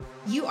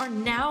You are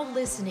now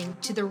listening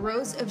to the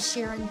Rose of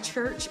Sharon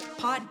Church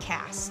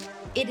podcast.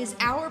 It is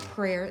our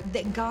prayer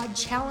that God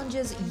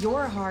challenges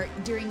your heart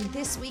during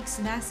this week's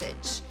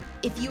message.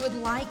 If you would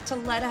like to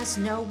let us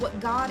know what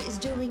God is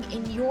doing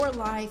in your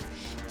life,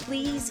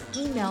 please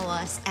email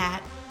us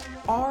at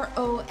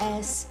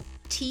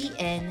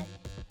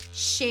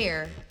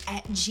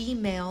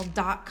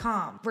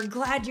rostnshare@gmail.com. We're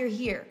glad you're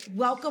here.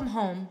 Welcome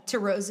home to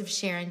Rose of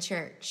Sharon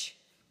Church.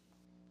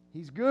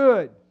 He's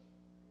good.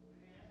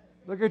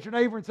 Look at your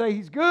neighbor and say,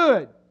 He's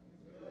good.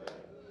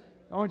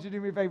 I want you to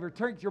do me a favor.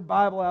 Turn your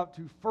Bible out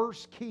to 1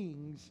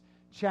 Kings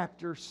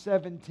chapter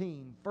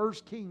 17. 1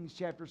 Kings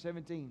chapter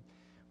 17.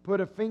 Put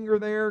a finger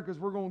there because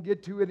we're going to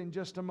get to it in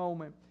just a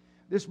moment.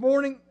 This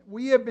morning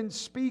we have been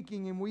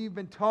speaking and we've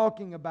been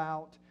talking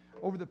about,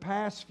 over the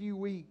past few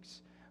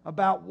weeks,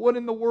 about what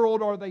in the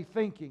world are they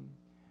thinking.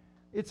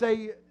 It's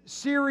a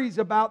series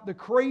about the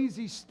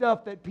crazy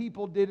stuff that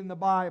people did in the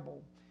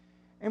Bible.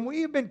 And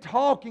we have been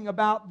talking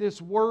about this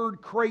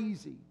word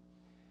crazy.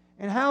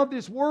 And how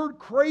this word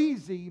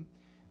crazy,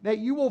 that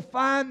you will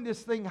find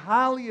this thing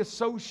highly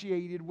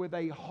associated with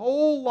a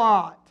whole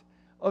lot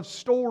of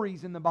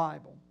stories in the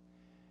Bible.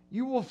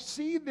 You will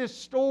see this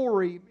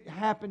story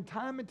happen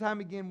time and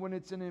time again when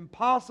it's an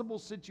impossible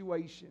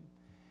situation.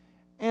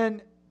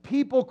 And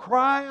people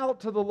cry out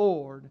to the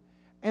Lord,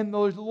 and the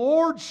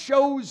Lord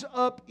shows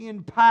up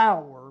in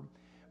power.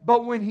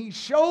 But when He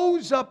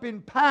shows up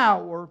in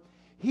power,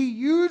 He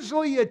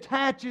usually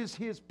attaches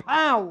His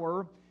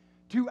power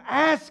to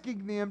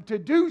asking them to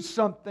do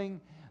something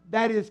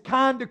that is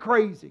kind of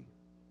crazy.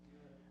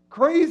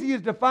 Crazy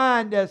is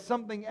defined as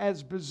something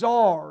as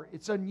bizarre.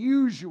 It's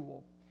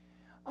unusual.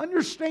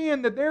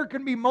 Understand that there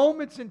can be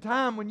moments in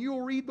time when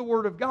you'll read the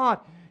Word of God,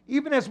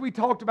 even as we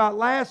talked about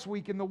last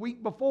week and the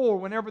week before,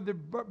 whenever the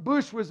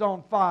bush was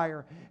on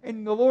fire,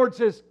 and the Lord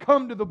says,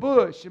 "Come to the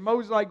bush." And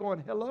Moses is like going,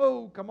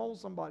 "Hello, come on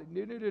somebody.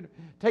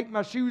 Take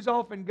my shoes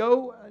off and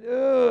go."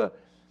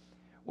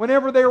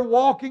 Whenever they're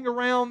walking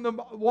around the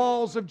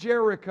walls of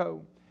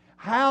Jericho,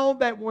 how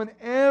that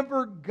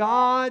whenever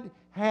God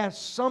has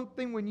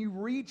something, when you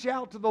reach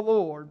out to the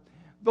Lord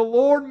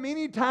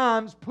many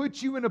times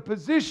puts you in a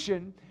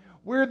position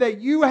where that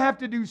you have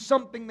to do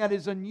something that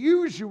is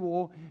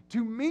unusual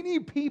to many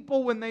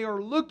people when they are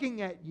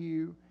looking at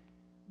you,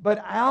 but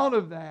out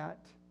of that,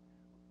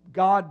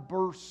 God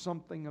bursts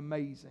something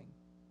amazing.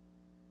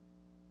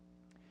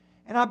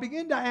 And I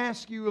begin to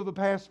ask you over the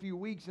past few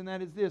weeks, and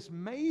that is this: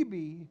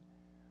 maybe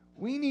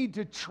we need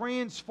to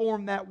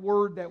transform that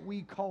word that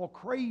we call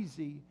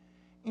crazy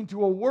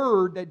into a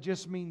word that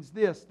just means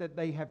this, that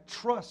they have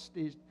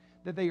trusted,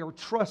 that they are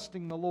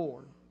trusting the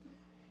Lord.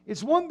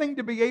 It's one thing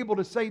to be able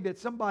to say that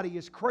somebody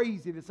is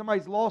crazy, that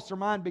somebody's lost their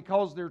mind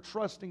because they're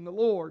trusting the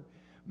Lord.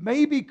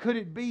 Maybe could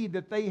it be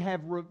that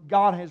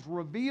God has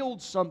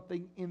revealed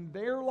something in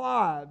their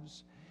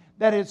lives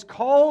that is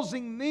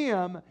causing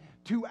them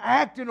to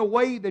act in a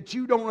way that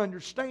you don't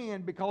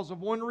understand because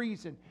of one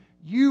reason: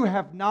 you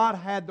have not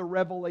had the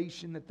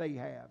revelation that they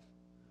have.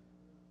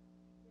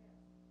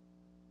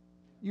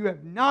 You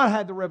have not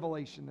had the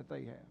revelation that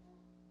they have.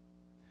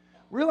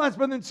 Realize,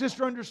 brother and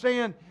sister,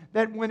 understand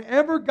that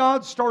whenever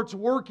God starts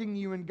working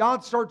you and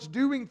God starts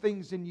doing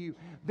things in you,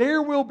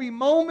 there will be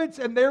moments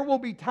and there will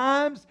be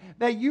times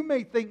that you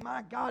may think,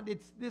 "My God,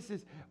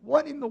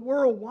 what in the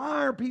world?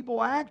 Why are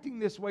people acting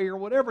this way?" or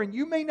whatever. And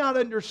you may not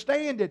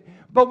understand it.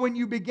 But when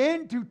you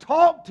begin to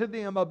talk to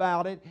them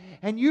about it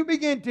and you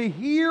begin to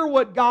hear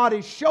what God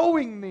is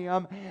showing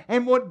them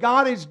and what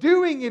God is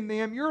doing in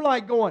them, you're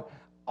like going,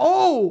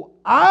 "Oh,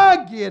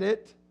 I get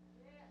it."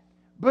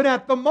 But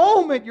at the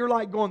moment, you're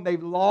like going,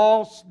 "They've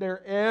lost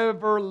their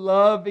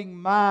ever-loving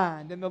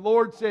mind." And the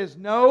Lord says,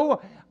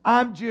 "No,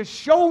 I'm just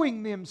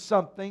showing them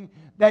something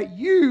that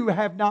you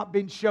have not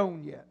been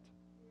shown yet."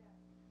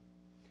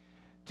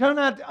 Turn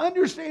out to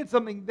understand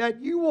something,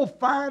 that you will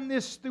find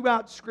this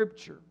throughout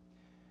Scripture.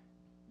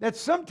 That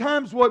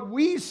sometimes what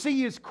we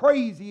see as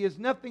crazy is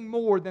nothing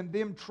more than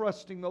them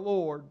trusting the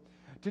Lord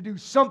to do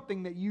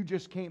something that you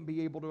just can't be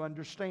able to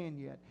understand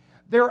yet.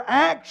 Their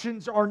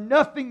actions are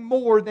nothing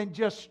more than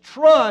just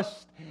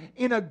trust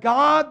in a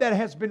God that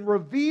has been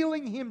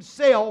revealing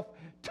Himself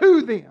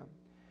to them.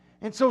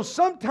 And so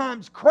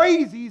sometimes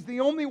crazy is the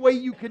only way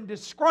you can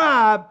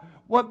describe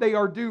what they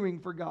are doing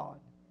for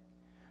God.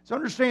 So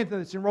understand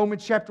this. In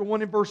Romans chapter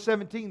 1 and verse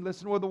 17,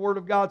 listen to what the Word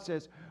of God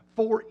says.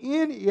 "For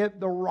in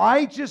it the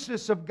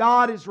righteousness of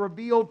God is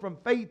revealed from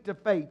faith to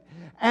faith.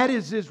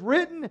 As is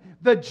written,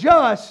 the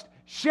just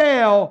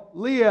shall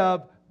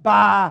live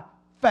by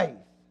faith."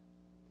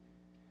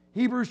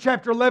 Hebrews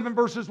chapter 11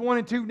 verses 1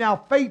 and 2. "Now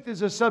faith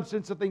is a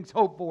substance of things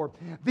hoped for,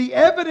 the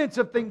evidence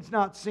of things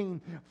not seen.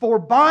 For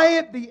by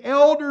it the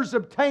elders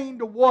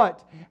obtained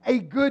what? A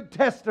good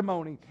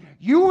testimony."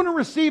 You want to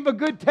receive a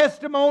good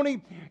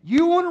testimony?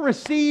 You want to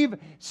receive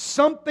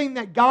something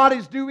that God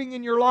is doing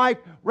in your life?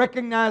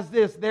 Recognize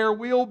this: there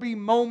will be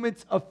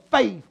moments of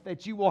faith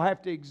that you will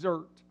have to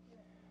exert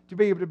to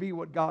be able to be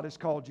what God has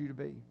called you to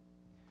be.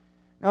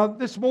 Now,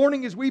 this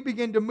morning, as we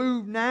begin to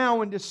move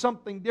now into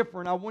something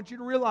different, I want you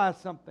to realize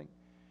something.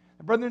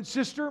 Brother and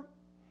sister,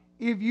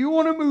 if you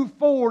want to move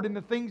forward in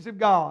the things of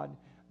God,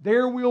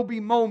 there will be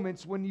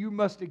moments when you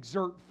must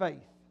exert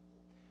faith.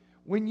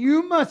 When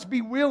you must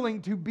be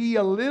willing to be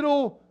a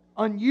little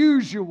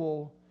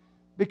unusual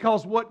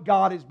because what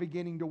God is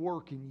beginning to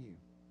work in you.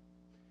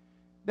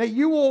 That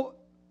you will,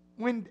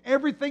 when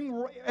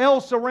everything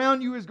else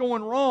around you is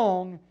going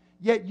wrong,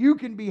 yet you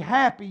can be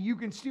happy, you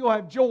can still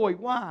have joy.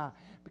 Why?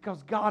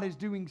 Because God is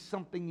doing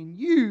something in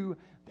you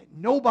that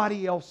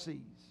nobody else sees.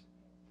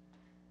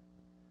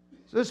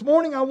 So this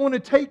morning I want to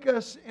take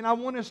us and I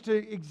want us to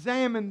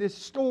examine this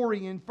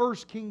story in 1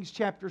 Kings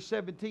chapter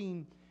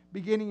 17,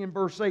 beginning in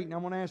verse 8. And I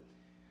want to ask,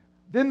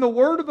 then the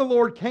word of the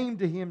Lord came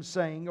to him,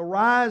 saying,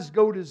 Arise,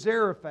 go to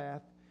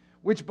Zarephath,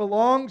 which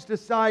belongs to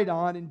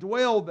Sidon, and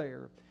dwell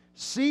there.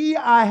 See,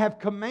 I have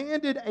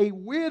commanded a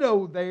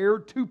widow there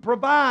to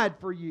provide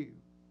for you.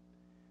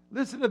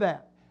 Listen to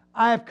that.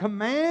 I have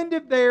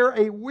commanded there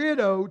a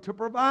widow to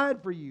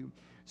provide for you.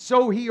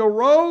 So he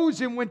arose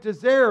and went to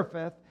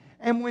Zarephath.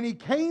 And when he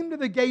came to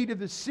the gate of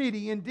the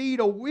city, indeed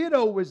a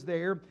widow was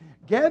there,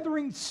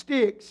 gathering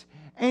sticks.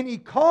 And he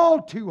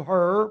called to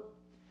her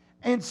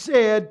and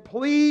said,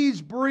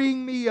 Please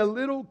bring me a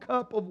little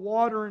cup of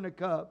water in a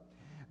cup,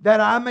 that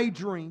I may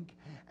drink.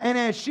 And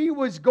as she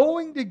was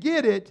going to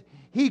get it,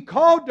 he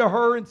called to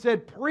her and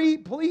said,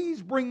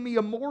 Please bring me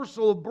a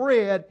morsel of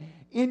bread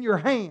in your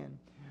hand.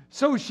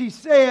 So she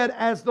said,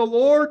 As the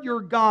Lord your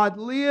God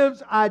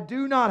lives, I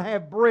do not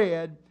have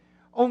bread,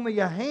 only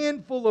a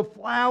handful of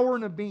flour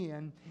in a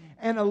bin,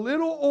 and a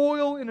little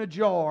oil in a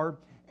jar.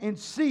 And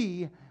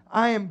see,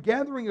 I am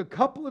gathering a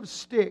couple of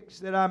sticks,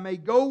 that I may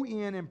go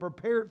in and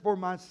prepare it for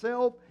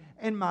myself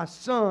and my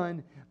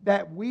son,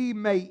 that we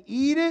may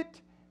eat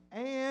it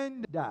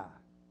and die.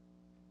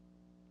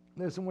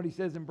 Listen what he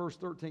says in verse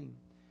 13.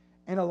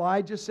 And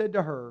Elijah said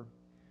to her,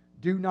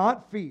 Do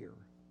not fear.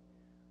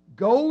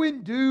 Go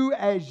and do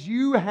as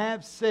you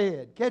have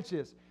said. Catch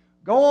this.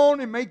 Go on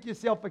and make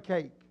yourself a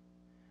cake.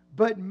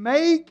 But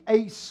make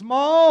a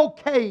small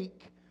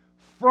cake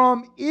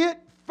from it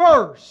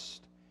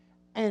first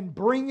and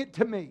bring it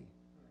to me.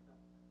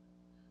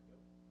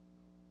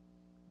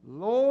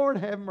 Lord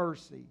have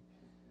mercy.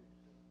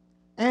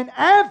 And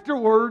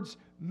afterwards,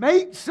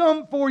 make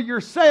some for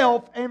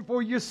yourself and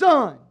for your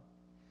son.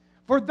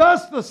 For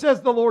thus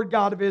says the Lord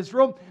God of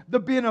Israel, the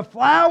bin of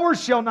flour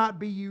shall not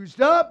be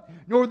used up,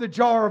 nor the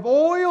jar of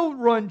oil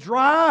run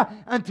dry,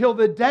 until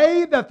the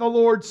day that the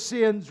Lord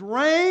sends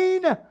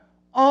rain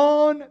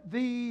on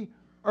the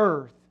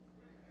earth.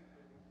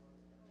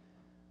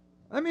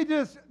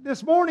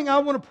 This morning I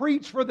want to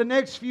preach for the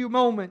next few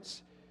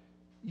moments.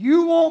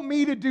 You want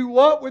me to do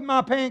what with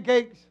my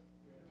pancakes?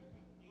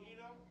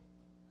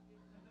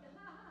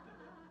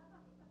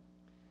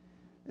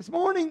 This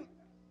morning,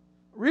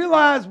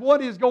 realize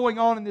what is going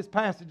on in this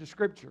passage of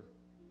Scripture.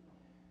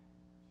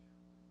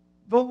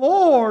 The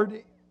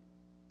Lord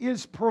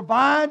is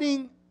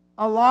providing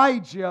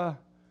Elijah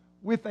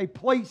with a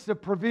place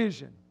of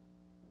provision.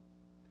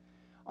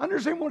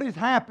 Understand what has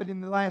happened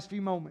in the last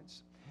few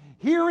moments.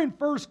 Here in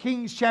 1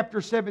 Kings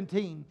chapter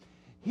 17,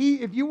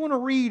 if you want to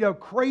read a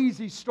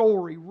crazy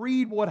story,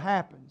 read what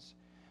happens.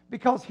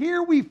 Because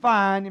here we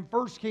find in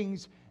 1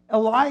 Kings,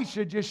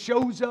 Elisha just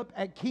shows up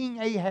at King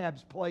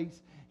Ahab's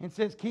place and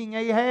says, King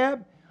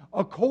Ahab,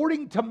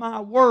 according to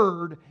my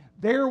word,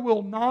 there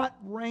will not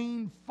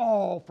rain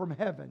fall from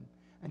heaven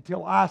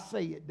until I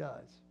say it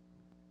does.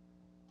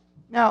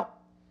 Now,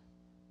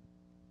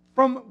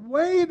 from the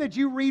way that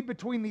you read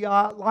between the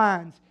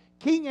lines,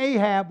 King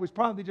Ahab was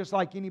probably just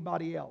like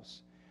anybody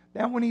else.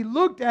 Now, when he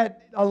looked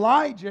at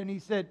Elijah and he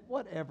said,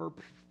 whatever,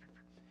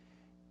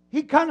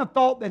 he kind of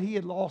thought that he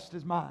had lost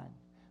his mind.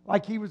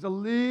 Like he was a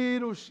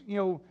little,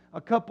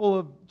 a couple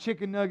of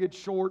chicken nuggets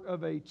short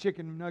of a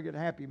chicken nugget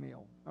Happy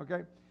Meal.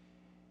 Okay?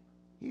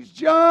 He's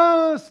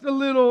just a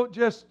little,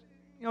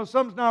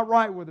 something's not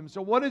right with him.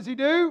 So what does he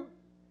do?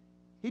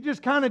 He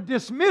just kind of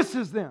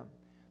dismisses them.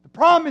 The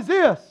problem is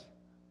this.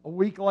 A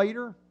week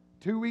later,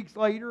 2 weeks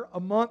later, a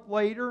month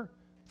later,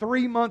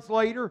 3 months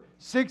later,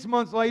 6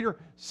 months later,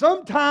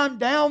 sometime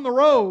down the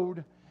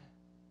road,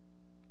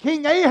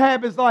 King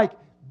Ahab is like,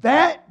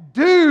 that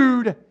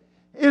dude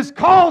is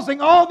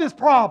causing all this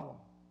problem.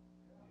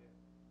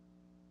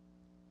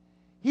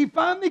 He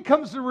finally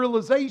comes to the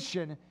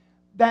realization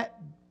that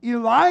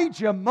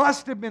Elijah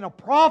must have been a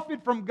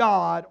prophet from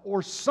God,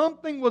 or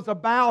something was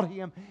about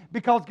him,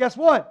 because guess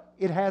what?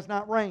 It has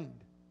not rained.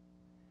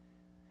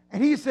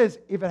 And he says,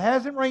 if it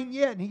hasn't rained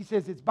yet, and he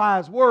says it's by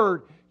his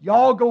word,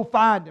 y'all go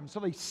find him. So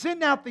they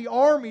send out the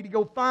army to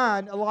go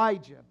find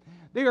Elijah.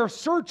 They are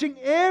searching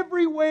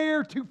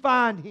everywhere to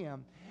find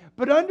him.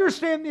 But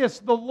understand this,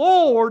 the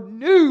Lord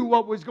knew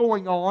what was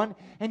going on,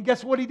 and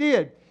guess what He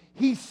did?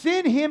 He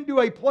sent him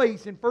to a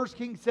place in 1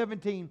 Kings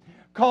 17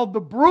 called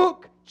the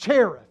brook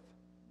Cherith.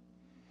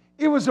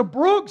 It was a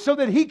brook so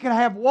that he could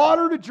have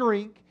water to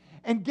drink,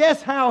 and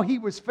guess how he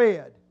was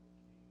fed?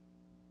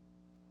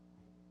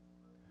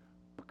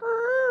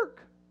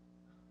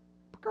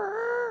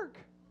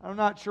 I'm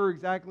not sure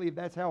exactly if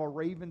that's how a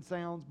raven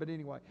sounds, but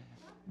anyway.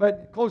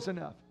 But close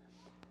enough.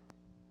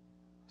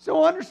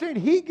 So understand,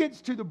 he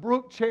gets to the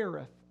brook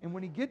Cherith, and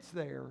when he gets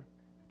there,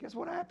 guess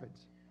what happens?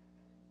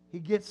 He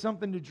gets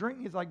something to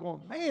drink. He's like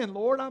going, man,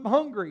 Lord, I'm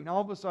hungry. And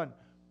all of a sudden,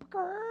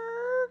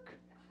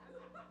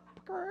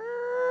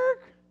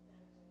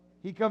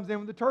 he comes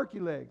in with a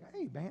turkey leg.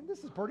 Hey, man,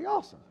 this is pretty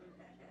awesome.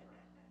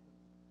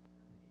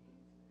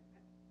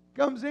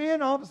 Comes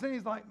in, all of a sudden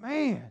he's like,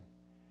 man,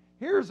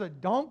 here's a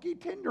donkey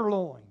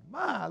tenderloin.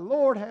 My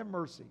Lord, have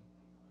mercy.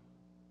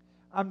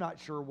 I'm not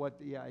sure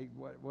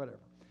whatever.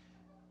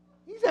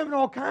 He's having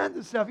all kinds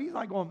of stuff. He's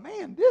like going,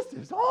 man, this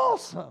is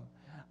awesome.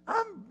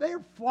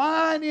 They're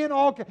flying in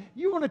all kinds.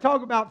 You want to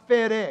talk about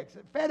FedEx.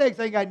 FedEx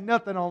ain't got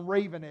nothing on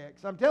Raven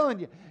X. I'm telling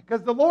you.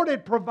 Because the Lord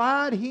had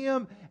provided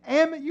him.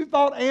 You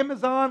thought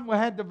Amazon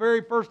had the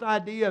very first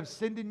idea of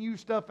sending you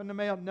stuff in the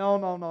mail.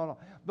 No.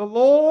 The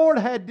Lord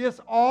had this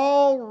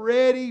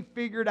already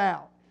figured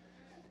out.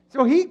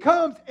 So he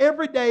comes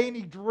every day and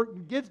he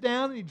gets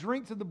down and he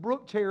drinks at the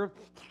brook Cherith.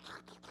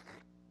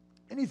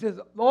 And he says,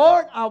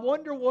 Lord, I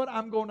wonder what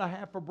I'm going to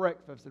have for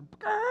breakfast. And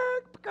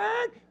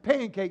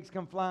pancakes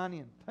come flying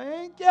in.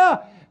 Thank you.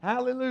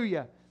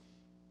 Hallelujah.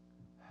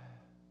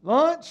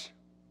 Lunch.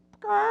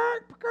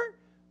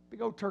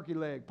 Big old turkey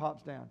leg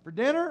pops down. For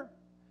dinner,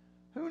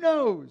 who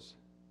knows?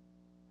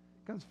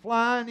 Comes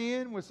flying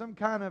in with some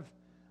kind of,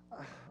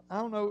 I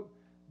don't know,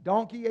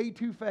 donkey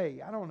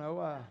étouffée. I don't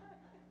know.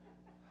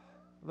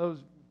 Those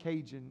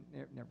Cajun,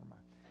 never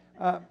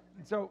mind.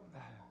 So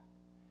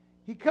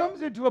he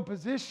comes into a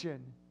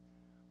position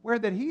where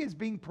that he is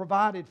being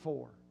provided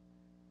for.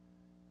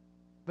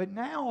 But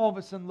now all of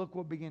a sudden, look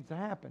what begins to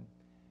happen.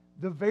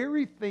 The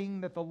very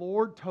thing that the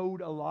Lord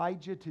told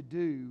Elijah to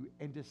do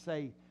and to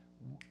say,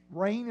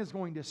 rain is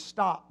going to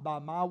stop by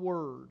my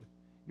word.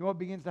 You know what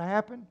begins to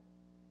happen?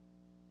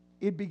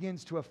 It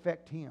begins to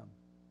affect him.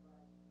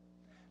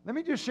 Let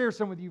me just share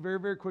some with you very,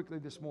 very quickly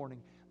this morning.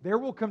 There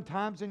will come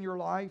times in your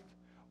life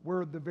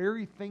where the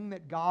very thing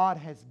that God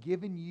has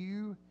given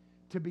you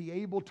to be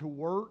able to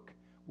work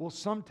will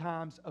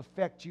sometimes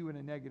affect you in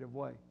a negative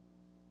way.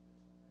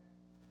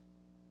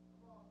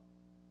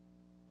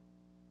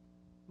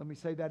 Let me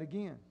say that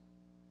again.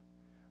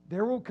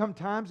 There will come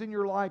times in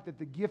your life that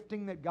the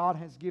gifting that God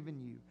has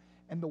given you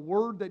and the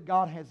word that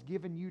God has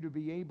given you to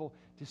be able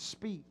to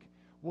speak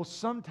will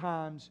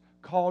sometimes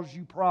cause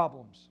you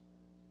problems.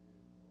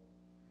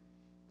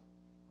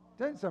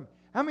 Tell you something.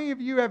 How many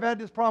of you have had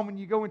this problem when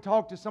you go and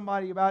talk to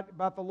somebody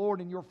about the Lord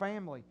in your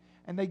family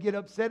and they get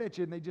upset at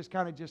you and they just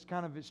kind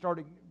of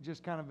started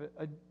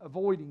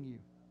avoiding you?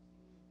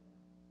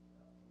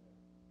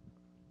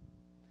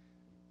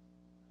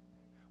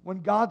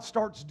 When God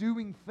starts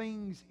doing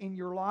things in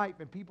your life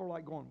and people are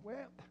like going, well,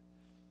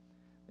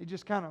 they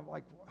just kind of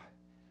like,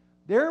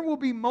 there will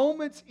be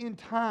moments in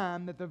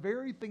time that the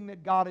very thing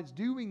that God is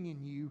doing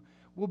in you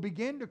will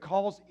begin to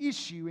cause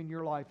issue in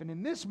your life. And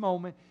in this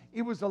moment,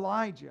 it was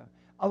Elijah.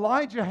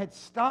 Elijah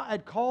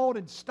had called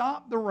and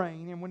stopped the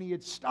rain, and when he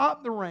had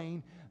stopped the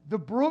rain, the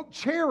brook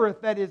Cherith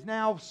that is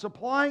now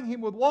supplying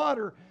him with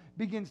water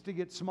begins to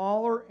get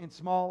smaller and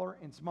smaller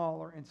and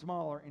smaller and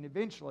smaller, and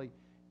eventually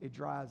it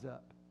dries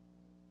up.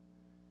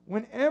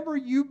 Whenever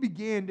you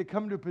begin to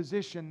come to a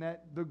position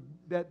that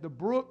the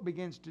brook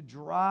begins to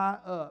dry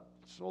up,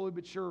 slowly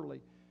but surely,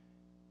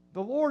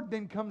 the Lord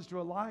then comes to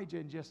Elijah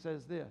and just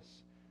says this,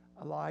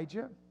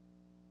 Elijah,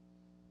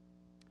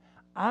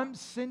 I'm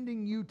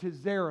sending you to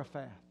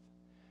Zarephath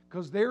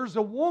because there's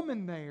a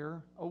woman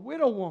there, a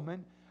widow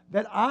woman,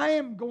 that I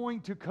am going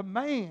to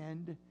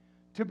command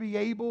to be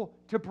able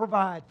to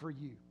provide for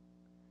you.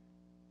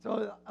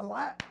 So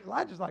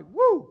Elijah's like,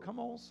 woo, come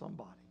on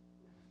somebody.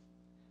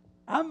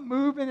 I'm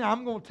moving and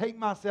I'm going to take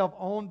myself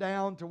on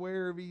down to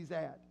wherever he's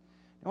at.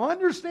 Now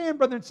understand,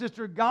 brother and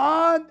sister,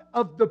 God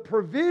of the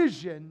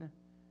provision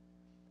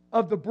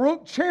of the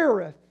brook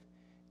Cherith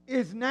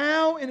is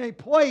now in a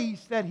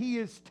place that he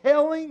is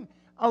telling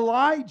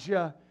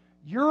Elijah,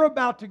 you're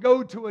about to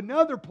go to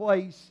another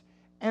place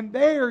and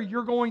there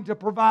you're going to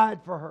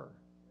provide for her.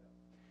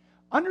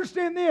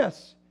 Understand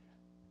this.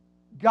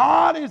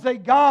 God is a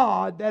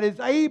God that is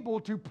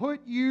able to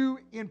put you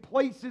in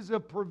places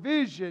of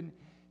provision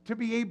to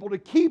be able to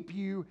keep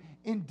you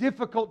in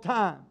difficult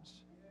times.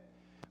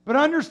 But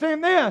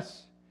understand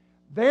this.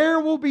 There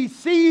will be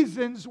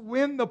seasons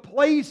when the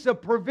place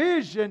of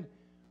provision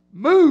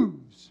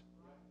moves.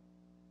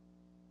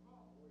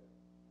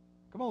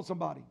 Come on,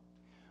 somebody.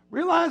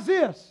 Realize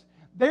this.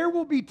 There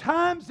will be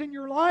times in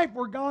your life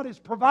where God is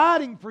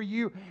providing for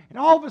you, and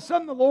all of a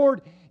sudden the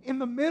Lord, in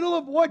the middle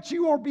of what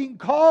you are being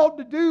called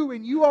to do,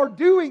 and you are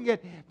doing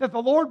it, that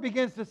the Lord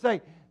begins to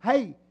say,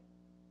 hey,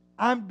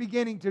 I'm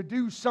beginning to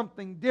do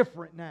something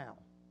different now.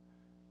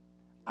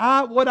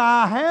 What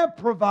I have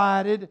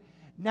provided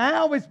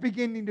now is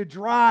beginning to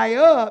dry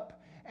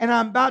up, and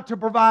I'm about to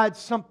provide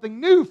something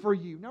new for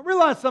you. Now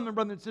realize something,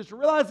 brother and sister.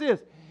 Realize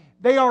this.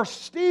 They are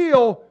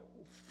still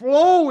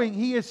flowing.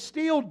 He is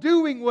still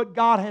doing what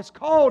God has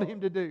called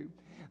him to do.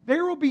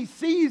 There will be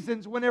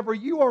seasons whenever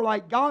you are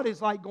like, God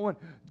is like going,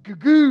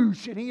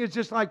 gagoosh, and He is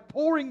just like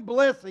pouring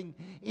blessing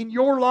in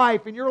your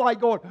life, and you're like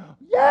going,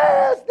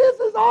 yes, this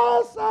is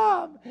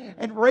awesome.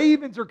 And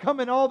ravens are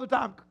coming all the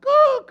time,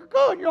 cuckoo,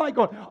 cuckoo, and you're like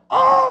going,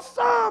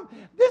 awesome,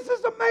 this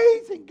is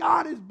amazing.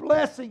 God is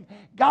blessing,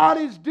 God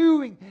is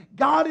doing,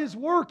 God is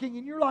working,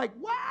 and you're like,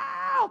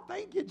 wow,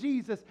 thank you,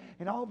 Jesus.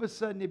 And all of a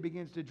sudden it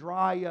begins to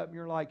dry up, and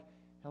you're like,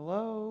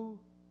 hello?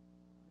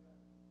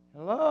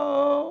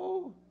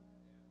 Hello?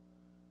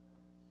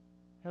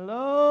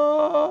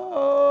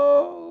 Hello?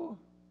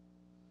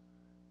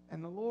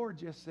 And the Lord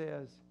just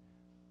says,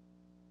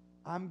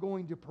 I'm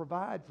going to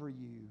provide for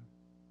you.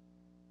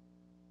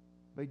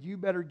 But you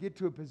better get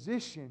to a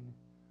position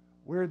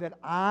where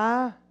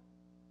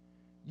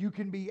you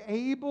can be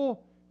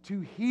able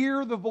to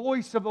hear the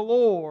voice of the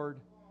Lord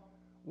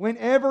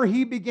whenever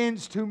He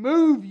begins to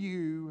move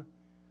you,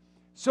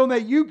 so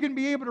that you can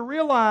be able to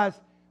realize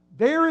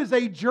there is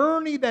a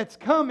journey that's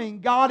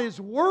coming. God is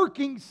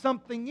working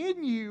something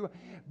in you.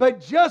 But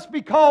just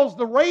because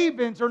the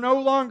ravens are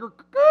no longer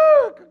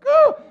cuckoo,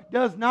 cuckoo,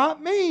 does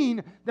not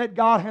mean that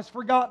God has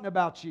forgotten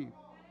about you.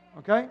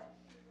 Okay?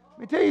 Let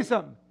me tell you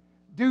something.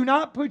 Do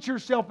not put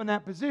yourself in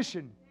that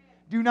position.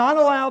 Do not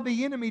allow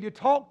the enemy to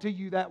talk to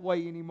you that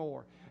way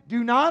anymore.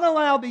 Do not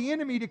allow the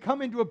enemy to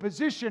come into a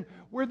position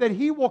where that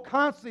he will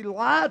constantly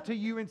lie to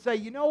you and say,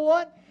 you know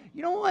what?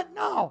 You know what?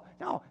 No.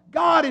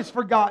 God has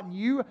forgotten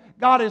you.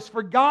 God has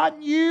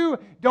forgotten you.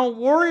 Don't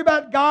worry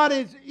about God.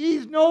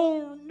 He's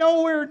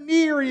nowhere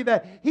near you.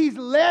 That He's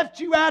left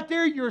you out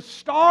there. You're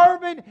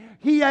starving.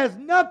 He has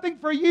nothing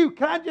for you.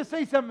 Can I just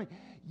say something?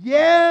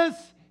 Yes,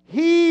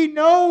 He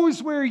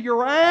knows where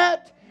you're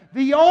at.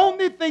 The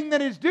only thing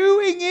that He's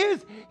doing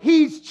is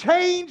He's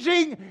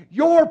changing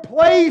your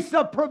place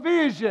of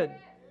provision.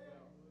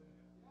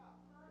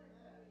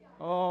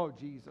 Oh,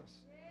 Jesus.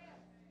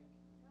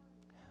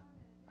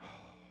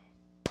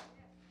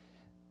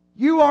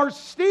 You are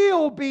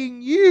still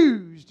being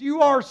used.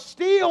 You are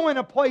still in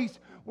a place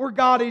where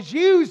God is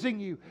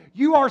using you.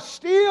 You are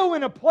still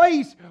in a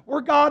place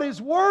where God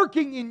is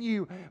working in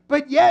you.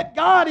 But yet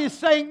God is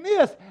saying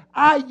this,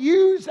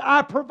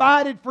 I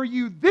provided for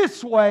you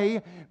this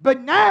way,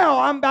 but now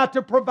I'm about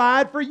to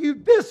provide for you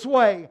this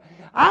way.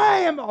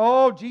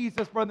 Oh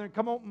Jesus, brother,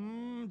 come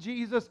on,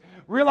 Jesus.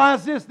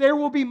 Realize this, there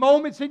will be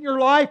moments in your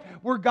life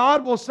where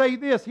God will say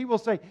this. He will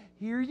say,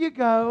 here you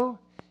go.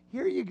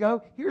 Here you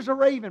go. Here's a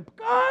raven.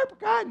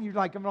 And you're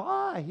like,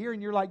 here.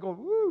 And you're like going,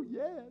 woo,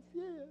 yes.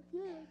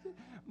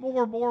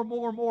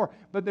 More.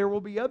 But there will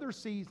be other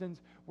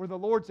seasons where the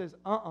Lord says,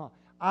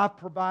 I've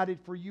provided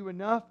for you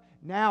enough.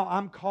 Now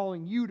I'm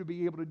calling you to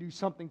be able to do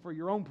something for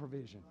your own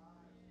provision.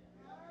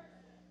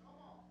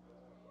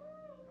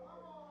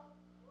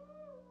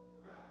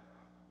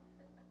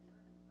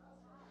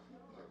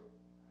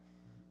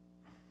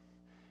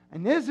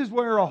 And this is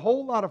where a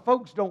whole lot of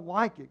folks don't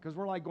like it, because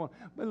we're like going,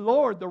 but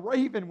Lord, the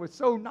raven was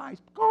so nice.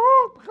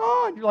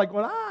 And you're like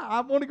going,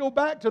 I want to go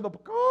back to the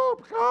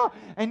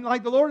and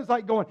like the Lord is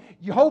like going,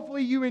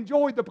 hopefully you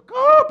enjoyed the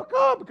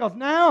because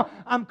now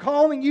I'm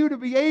calling you to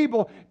be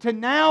able to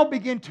now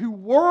begin to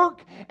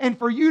work, and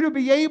for you to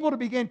be able to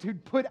begin to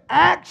put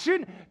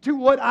action to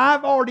what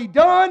I've already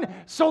done,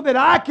 so that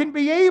I can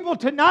be able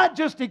to not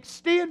just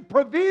extend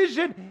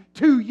provision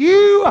to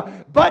you,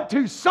 but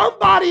to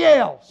somebody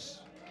else.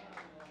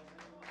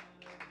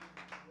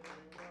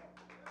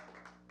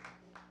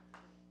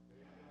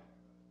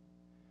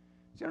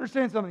 You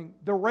understand something?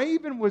 The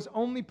raven was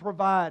only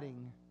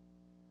providing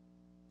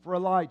for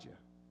Elijah.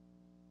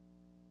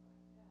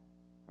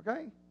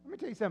 Okay? Let me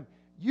tell you something.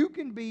 You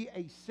can be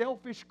a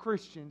selfish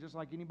Christian just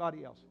like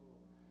anybody else.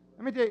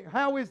 Let me tell you,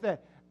 how is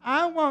that?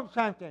 I want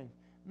something.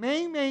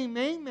 Me.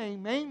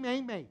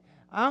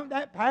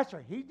 That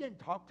pastor, he didn't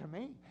talk to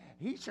me.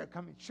 He should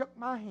come and shook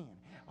my hand.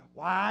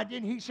 Why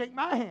didn't he shake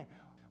my hand?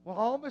 Well,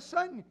 all of a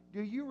sudden,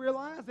 do you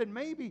realize that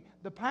maybe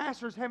the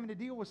pastor's having to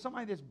deal with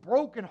somebody that's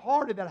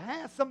brokenhearted, that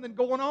has something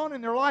going on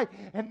in their life,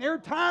 and their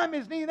time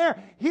is needed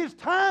there? His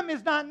time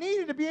is not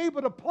needed to be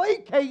able to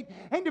placate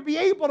and to be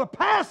able to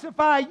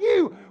pacify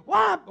you.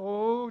 Why?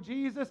 Oh,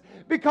 Jesus.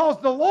 Because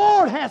the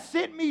Lord has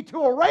sent me to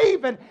a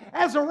raven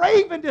as a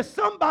raven to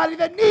somebody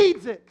that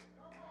needs it.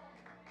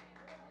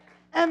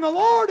 And the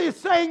Lord is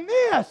saying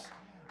this,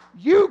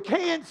 you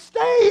can't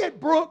stay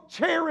at Brook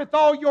Cherith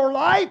all your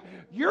life.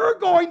 You're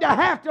going to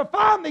have to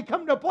finally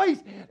come to a place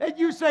that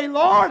you say,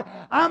 Lord,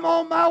 I'm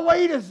on my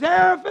way to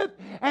Zarephath,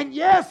 and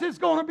yes, it's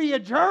going to be a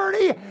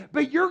journey,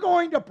 but you're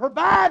going to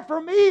provide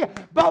for me.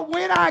 But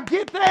when I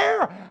get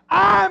there,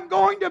 I'm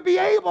going to be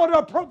able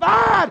to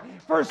provide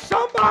for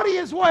somebody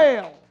as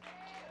well.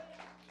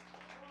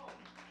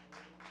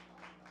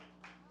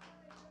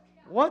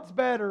 What's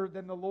better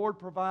than the Lord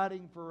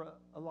providing for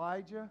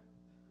Elijah?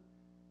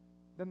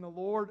 Than the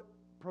Lord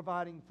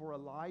providing for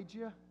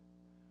Elijah,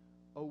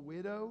 a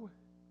widow,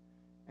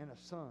 and a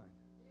son.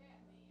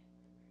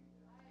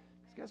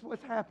 Guess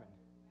what's happened?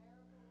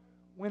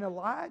 When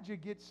Elijah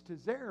gets to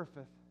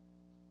Zarephath,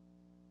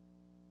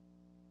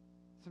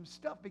 some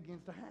stuff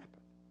begins to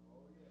happen.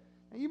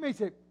 Now you may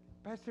say,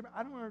 Pastor,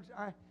 I don't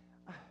understand.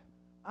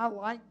 I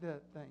like the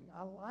thing.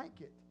 I like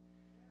it.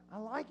 I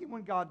like it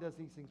when God does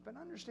these things. But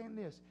understand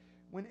this.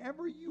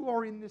 Whenever you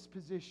are in this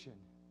position,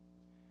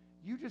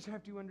 you just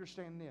have to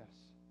understand this.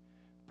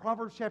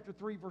 Proverbs chapter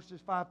 3,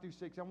 verses 5 through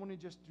 6. I want to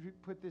just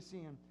put this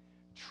in.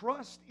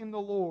 Trust in the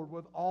Lord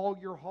with all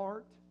your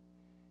heart,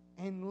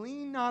 and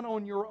lean not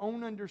on your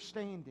own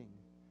understanding,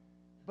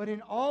 but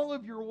in all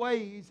of your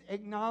ways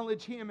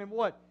acknowledge Him. And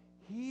what?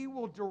 He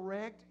will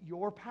direct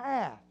your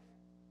path.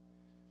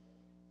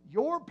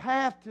 Your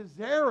path to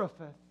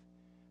Zarephath,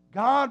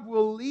 God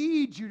will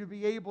lead you to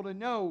be able to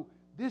know,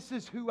 this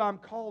is who I'm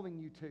calling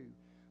you to.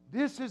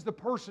 This is the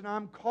person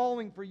I'm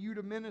calling for you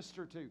to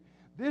minister to.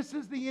 This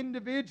is the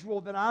individual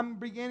that I'm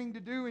beginning to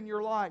do in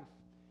your life.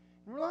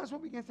 And realize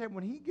what begins to happen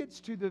when he gets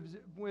to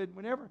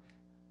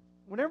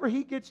whenever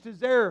he gets to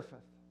Zarephath,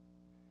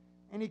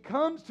 and he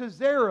comes to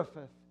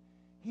Zarephath,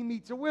 he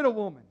meets a widow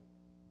woman.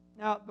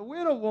 Now, the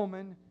widow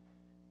woman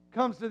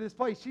comes to this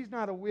place. She's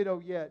not a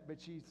widow yet,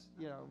 but she's,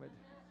 But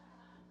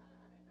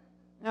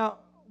now,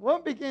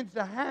 what begins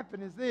to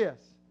happen is this.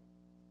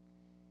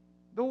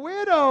 The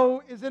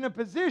widow is in a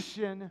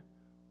position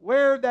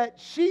where that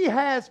she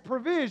has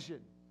provision.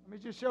 Let me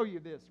just show you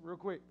this real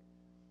quick.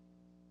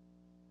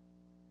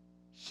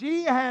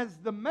 She has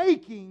the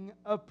making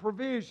of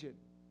provision.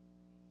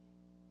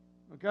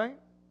 Okay?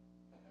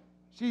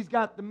 She's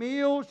got the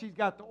meal, she's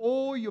got the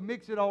oil, you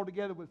mix it all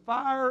together with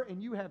fire,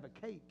 and you have a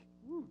cake.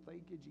 Woo,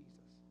 thank you, Jesus.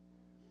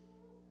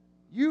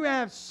 You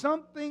have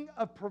something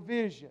of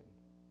provision.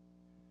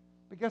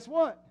 But guess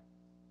what?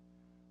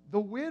 The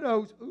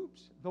widow's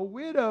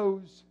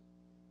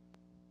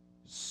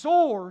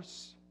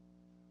source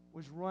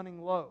was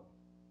running low.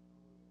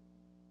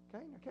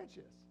 Okay, now catch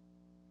this.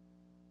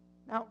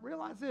 Now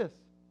realize this.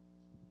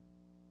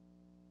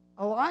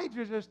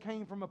 Elijah just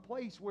came from a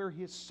place where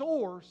his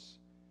source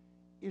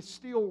is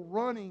still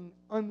running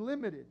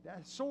unlimited.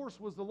 That source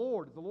was the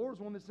Lord. The Lord was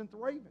the one that sent the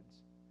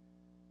ravens.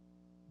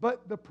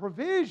 But the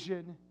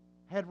provision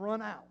had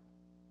run out.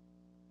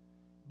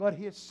 But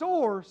his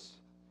source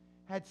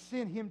had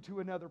sent him to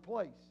another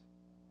place.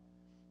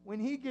 When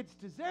he gets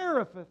to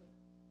Zarephath,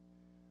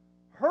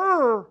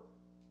 her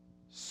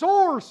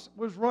source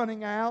was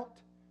running out,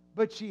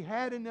 but she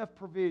had enough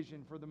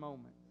provision for the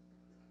moment.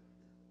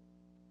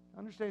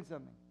 Understand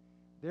something.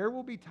 There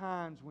will be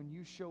times when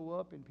you show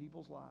up in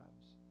people's lives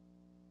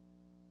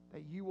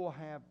that you will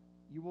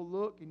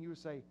look and you will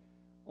say,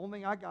 only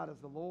thing I got is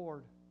the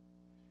Lord.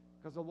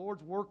 Because the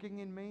Lord's working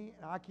in me,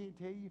 and I can't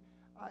tell you,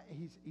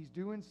 He's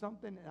doing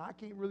something, and I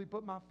can't really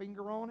put my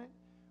finger on it,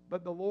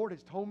 but the Lord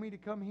has told me to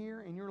come here,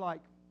 and you're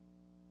like,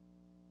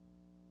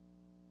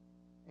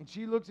 and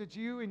she looks at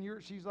you,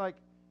 and she's like,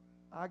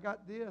 I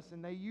got this,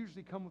 and they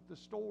usually come with the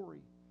story.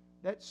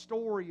 That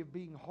story of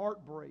being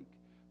heartbreak,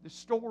 the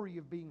story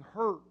of being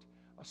hurt,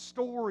 a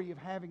story of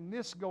having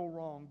this go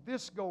wrong,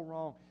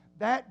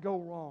 that go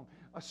wrong,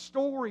 a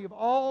story of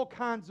all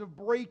kinds of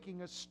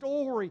breaking, a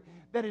story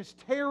that is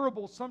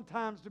terrible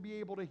sometimes to be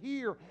able to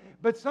hear,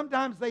 but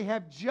sometimes they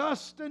have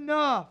just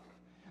enough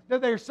that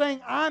they're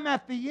saying, I'm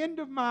at the end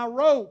of my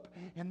rope,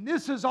 and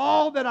this is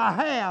all that I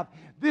have.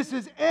 This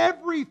is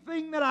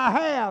everything that I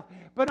have.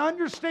 But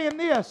understand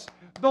this,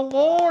 the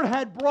Lord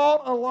had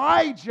brought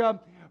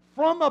Elijah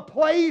from a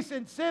place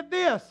and said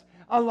this,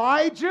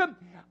 Elijah,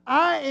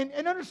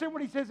 and understand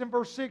what he says in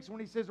verse 6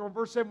 when he says, or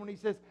verse 7 when he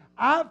says,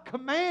 I've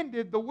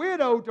commanded the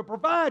widow to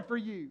provide for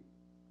you.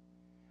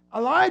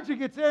 Elijah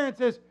gets there and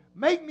says,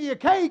 make me a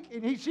cake.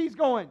 And she's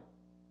going,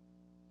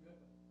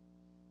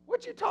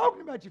 what you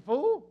talking about, you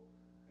fool?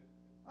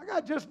 I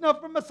got just enough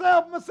for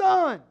myself and my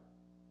son.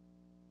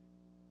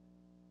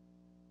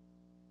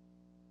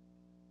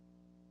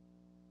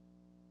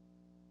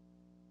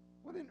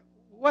 Well, then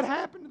what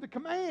happened to the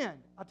command?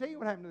 I'll tell you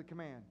what happened to the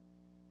command.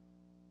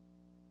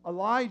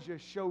 Elijah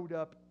showed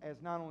up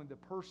as not only the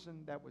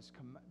person that was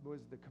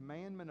the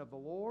commandment of the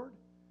Lord,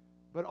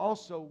 but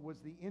also was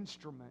the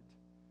instrument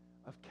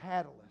of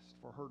catalyst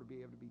for her to be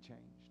able to be changed.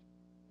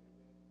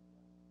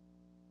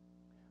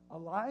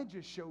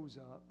 Elijah shows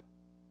up,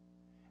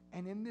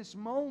 and in this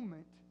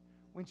moment,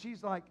 when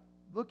she's like,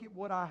 look at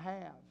what I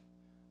have.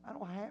 I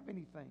don't have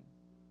anything.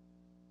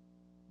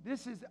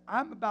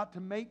 I'm about to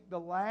make the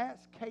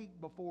last cake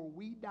before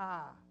we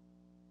die.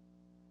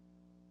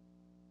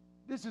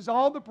 This is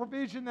all the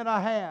provision that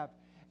I have.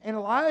 And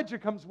Elijah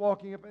comes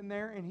walking up in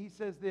there and he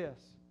says this,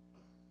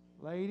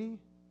 lady,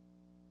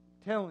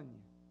 telling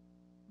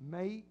you,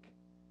 make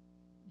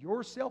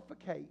yourself a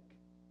cake,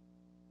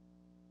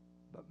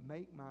 but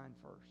make mine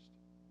first.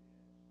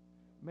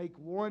 Make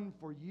one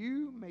for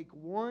you, make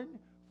one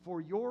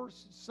for your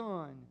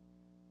son,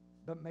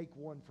 but make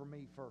one for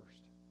me first.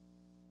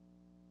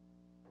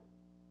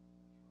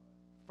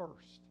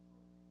 First.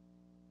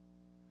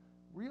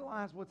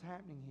 Realize what's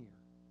happening here.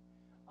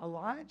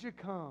 Elijah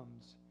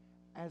comes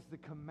as the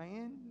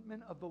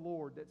commandment of the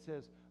Lord that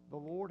says, the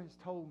Lord has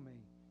told me,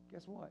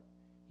 guess what?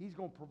 He's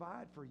going to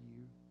provide for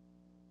you,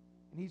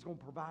 and He's going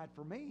to provide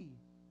for me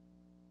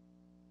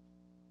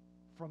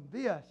from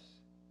this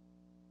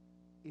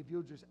if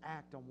you'll just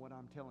act on what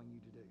I'm telling you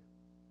to do.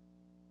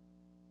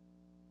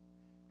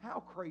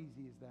 How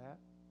crazy is that?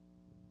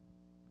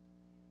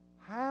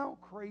 How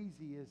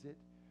crazy is it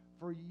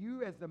for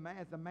you as the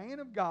man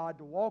of God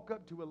to walk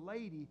up to a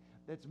lady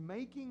that's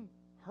making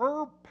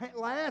her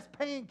last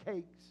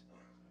pancakes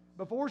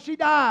before she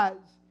dies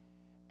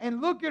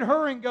and look at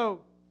her and go,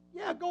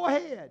 yeah, go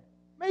ahead.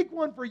 Make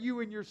one for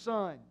you and your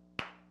son.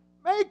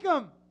 Make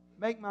them.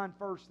 Make mine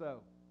first,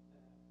 though.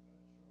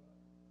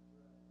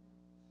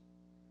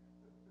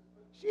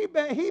 He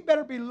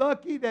better be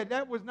lucky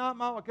that was not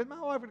my wife, because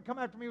my wife would come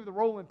after me with a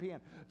rolling pin.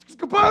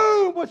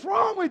 Boom! What's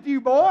wrong with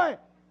you, boy?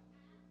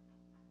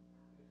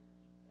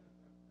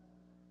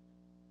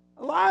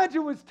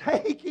 Elijah was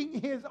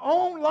taking his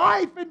own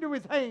life into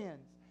his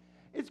hands.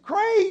 It's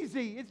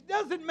crazy. It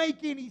doesn't make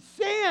any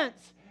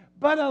sense.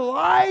 But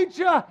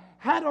Elijah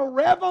had a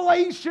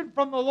revelation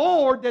from the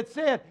Lord that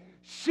said,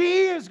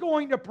 she is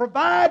going to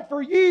provide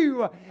for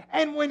you.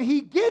 And when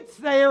he gets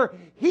there,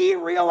 he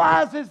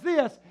realizes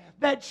this,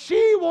 that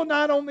she will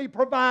not only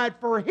provide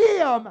for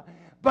him,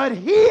 but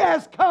he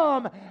has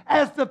come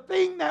as the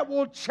thing that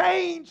will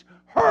change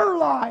her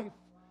life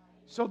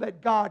so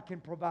that God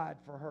can provide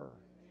for her.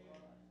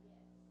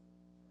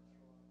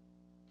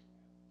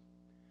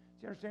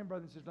 You understand,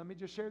 brothers and sisters? Let me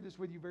just share this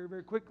with you very,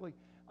 very quickly.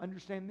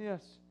 Understand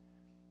this.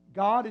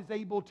 God is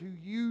able to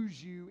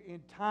use you in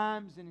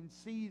times and in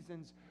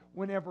seasons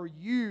whenever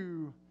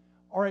you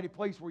are at a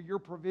place where your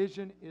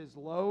provision is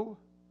low,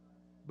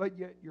 but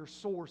yet your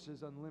source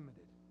is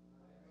unlimited.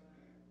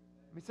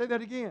 Let me say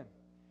that again.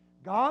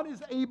 God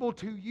is able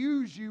to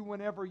use you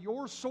whenever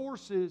your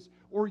sources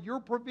or your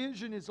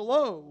provision is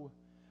low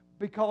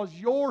because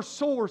your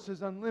source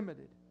is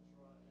unlimited.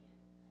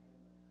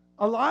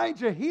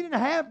 Elijah, he didn't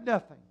have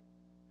nothing.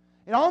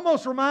 It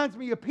almost reminds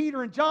me of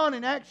Peter and John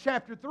in Acts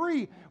chapter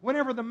 3,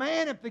 whenever the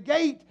man at the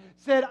gate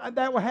said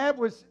that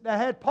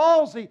had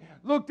palsy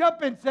looked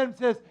up and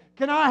says,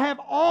 can I have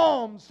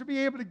alms to be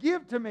able to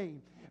give to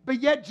me?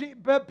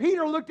 But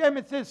Peter looked at him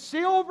and says,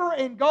 silver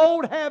and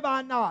gold have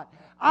I not.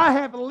 I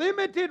have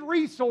limited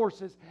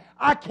resources.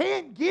 I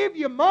can't give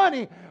you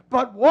money,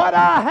 but what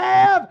I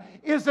have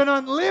is an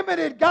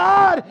unlimited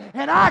God,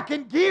 and I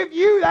can give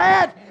you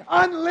that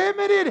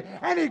unlimited.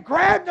 And he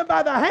grabbed him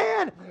by the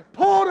hand,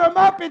 pulled him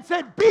up, and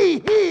said, be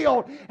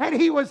healed. And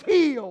he was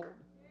healed.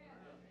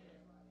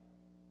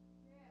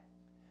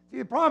 See,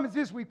 the problem is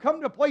this. We've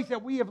come to a place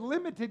that we have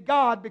limited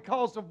God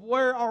because of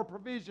where our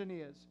provision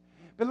is.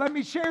 But let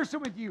me share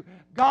some with you.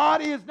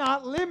 God is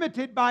not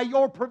limited by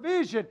your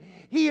provision.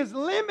 He is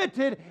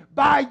limited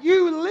by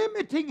you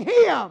limiting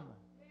Him.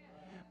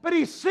 But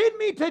He sent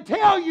me to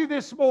tell you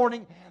this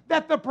morning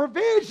that the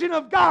provision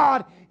of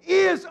God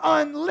is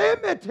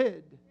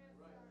unlimited.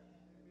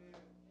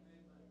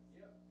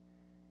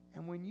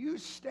 And when you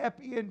step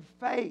in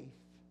faith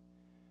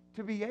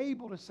to be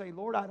able to say,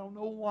 Lord, I don't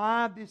know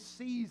why this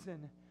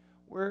season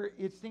where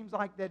it seems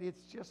like that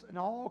it's just in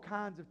all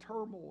kinds of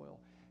turmoil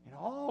and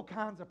all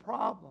kinds of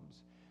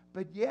problems,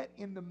 but yet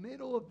in the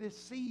middle of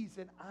this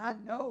season, I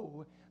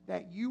know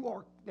that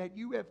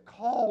you have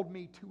called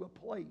me to a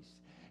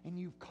place, and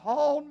you've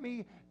called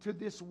me to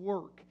this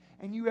work,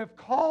 and you have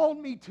called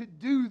me to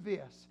do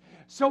this.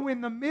 So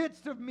in the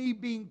midst of me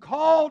being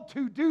called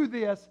to do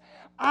this,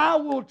 I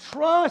will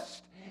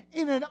trust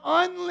in an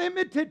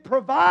unlimited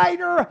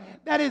provider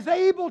that is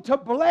able to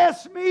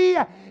bless me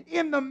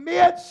in the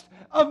midst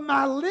of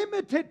my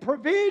limited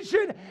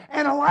provision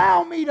and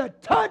allow me to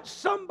touch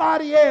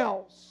somebody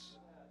else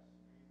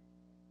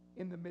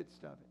in the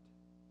midst of it.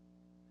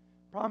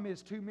 Problem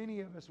is, too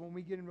many of us, when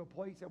we get into a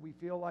place that we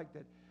feel like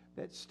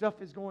that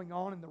stuff is going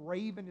on and the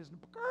raven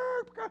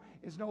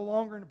is no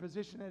longer in a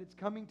position that it's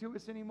coming to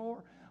us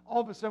anymore,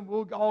 all of a sudden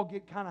we'll all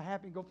get kind of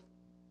happy and go,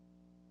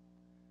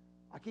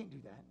 I can't do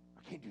that.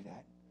 I can't do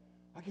that.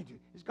 I can't do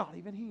it. Is God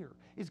even here?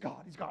 Is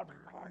God?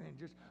 And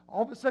just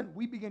all of a sudden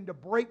we begin to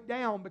break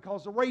down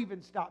because the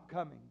ravens stopped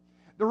coming.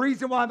 The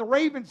reason why the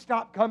ravens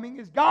stopped coming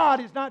is God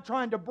is not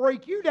trying to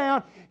break you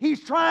down.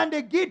 He's trying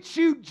to get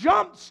you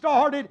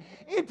jump-started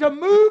into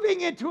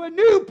moving into a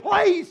new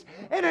place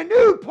and a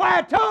new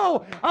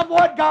plateau of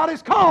what God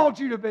has called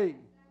you to be.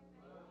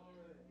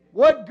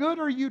 What good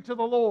are you to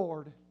the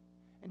Lord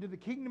and to the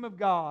kingdom of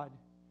God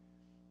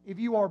if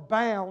you are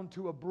bound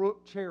to a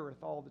brook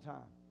Cherith all the time?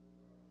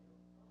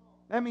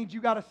 That means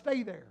you got to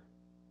stay there.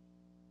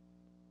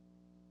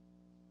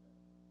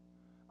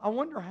 I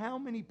wonder how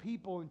many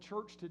people in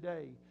church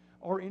today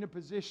are in a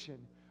position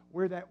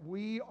where that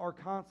we are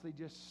constantly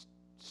just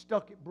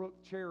stuck at brook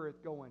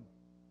Cherith going,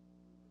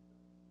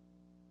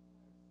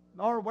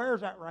 Lord,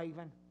 where's that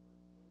raven?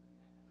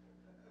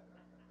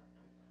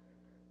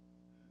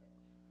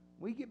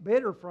 We get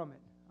bitter from it.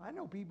 I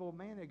know people,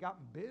 man, that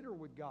gotten bitter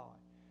with God.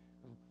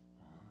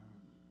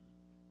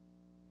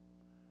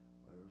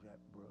 Where's that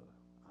brook?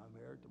 I'm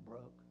here at the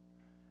brook.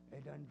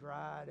 It done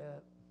dried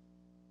up.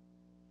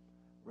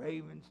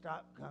 Ravens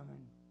stopped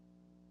coming.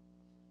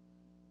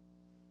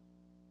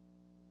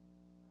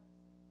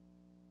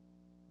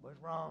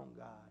 What's wrong,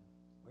 God?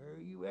 Where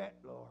are you at,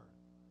 Lord?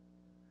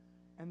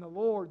 And the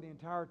Lord the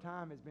entire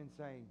time has been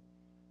saying,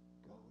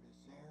 go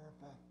to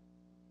Zarephath.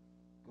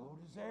 Go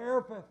to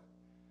Zarephath.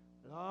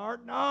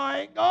 Lord, no,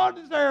 I ain't going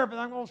to Zarephath.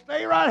 I'm going to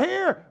stay right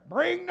here.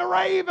 Bring the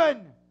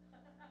raven.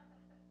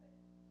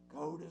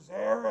 Go to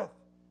Zarephath.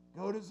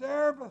 Go to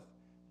Zarephath.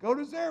 Go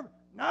to Zarephath.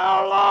 No,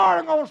 Lord,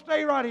 I'm going to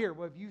stay right here.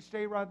 Well, if you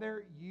stay right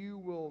there, you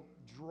will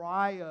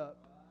dry up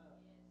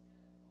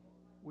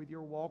with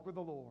your walk with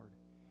the Lord,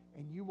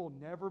 and you will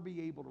never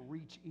be able to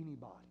reach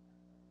anybody.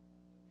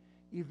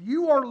 If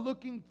you are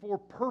looking for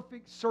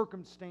perfect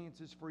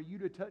circumstances for you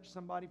to touch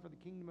somebody for the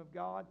kingdom of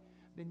God,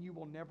 then you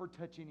will never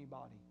touch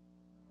anybody.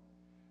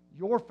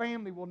 Your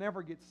family will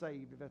never get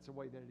saved if that's the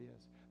way that it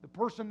is. The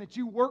person that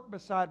you work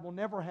beside will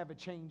never have a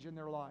change in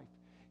their life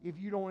if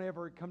you don't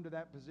ever come to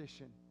that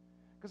position.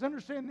 Because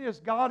understand this,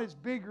 God is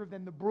bigger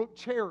than the brook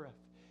Cherith.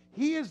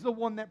 He is the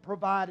one that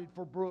provided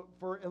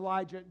for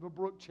Elijah at the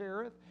brook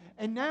Cherith.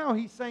 And now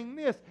he's saying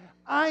this,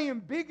 I am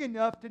big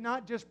enough to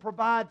not just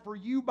provide for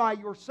you by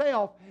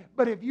yourself,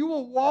 but if you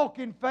will walk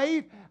in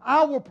faith,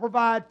 I will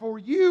provide for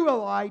you,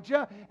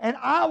 Elijah, and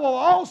I will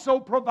also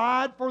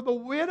provide for the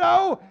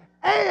widow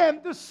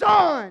and the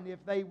son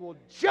if they will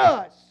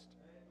just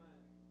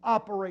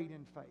operate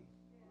in faith.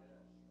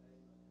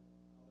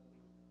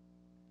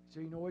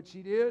 So you know what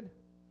she did?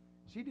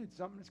 She did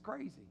something that's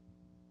crazy.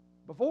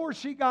 Before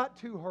she got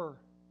to her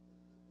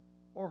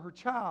or her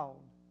child,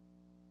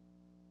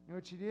 you know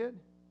what she did?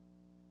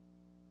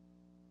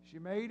 She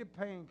made a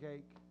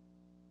pancake.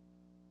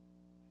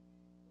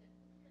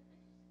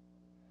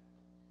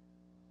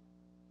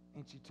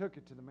 And she took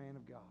it to the man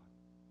of God.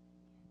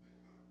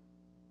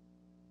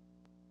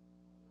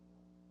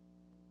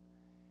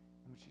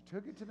 And when she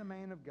took it to the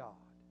man of God,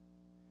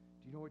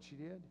 do you know what she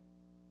did?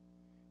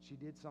 She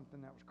did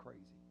something that was crazy.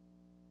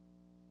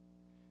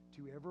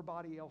 To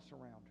everybody else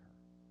around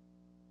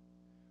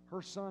her.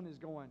 Her son is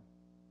going,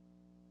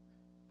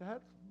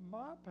 that's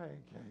my pancake.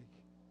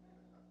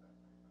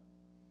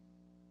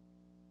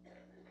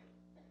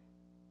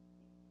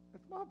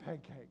 That's my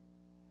pancake.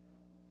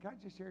 Can I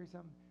just share you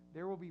something?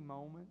 There will be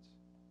moments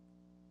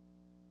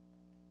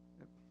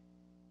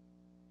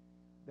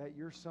that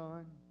your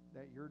son,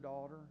 that your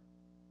daughter,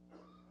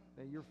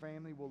 that your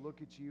family will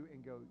look at you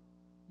and go,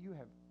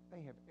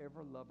 they have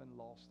ever loved and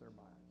lost their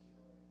minds.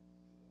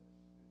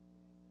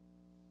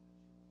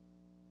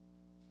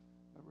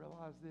 But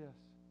realize this.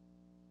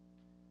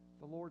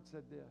 The Lord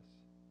said this.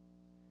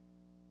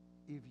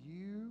 If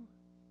you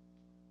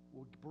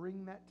will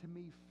bring that to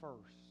me first,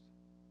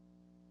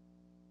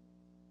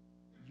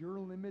 your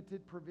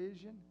limited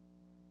provision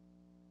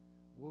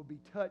will be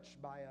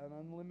touched by an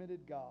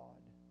unlimited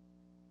God,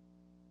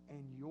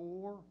 and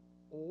your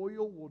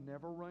oil will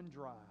never run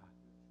dry,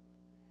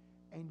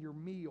 and your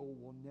meal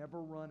will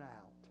never run out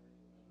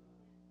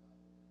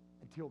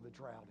until the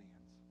drought ends.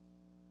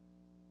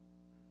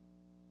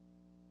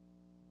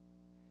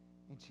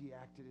 And she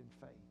acted in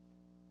faith.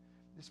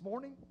 This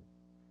morning,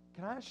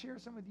 can I share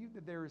some with you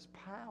that there is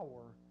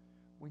power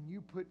when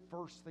you put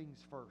first things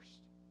first?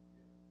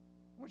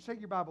 I want you to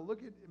take your Bible.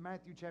 Look at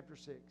Matthew chapter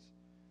 6.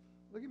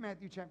 Look at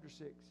Matthew chapter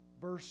 6,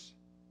 verse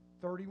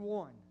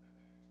 31.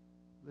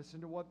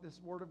 Listen to what this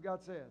Word of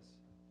God says.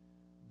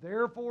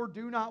 Therefore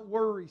do not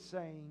worry,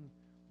 saying,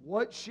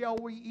 what shall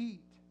we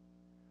eat?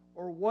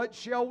 Or what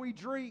shall we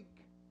drink?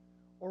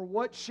 Or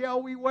what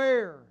shall we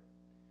wear?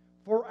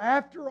 For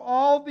after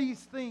all these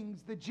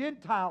things the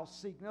Gentiles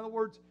seek. In other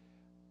words,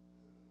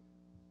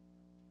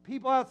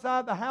 people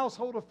outside the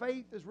household of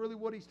faith is really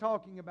what he's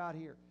talking about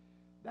here.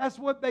 That's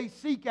what they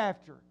seek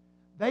after.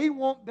 They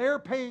want their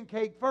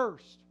pancake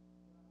first.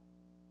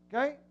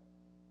 Okay?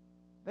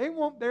 They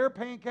want their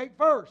pancake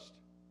first.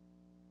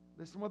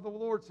 Listen to what the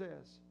Lord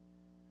says.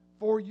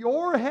 For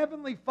your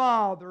heavenly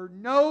Father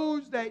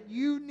knows that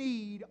you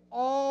need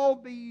all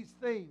these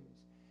things.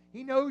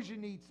 He knows you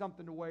need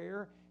something to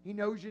wear. He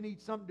knows you need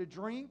something to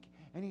drink.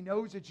 And He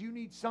knows that you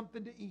need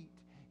something to eat.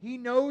 He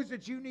knows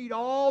that you need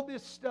all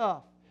this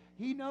stuff.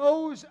 He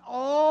knows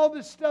all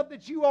the stuff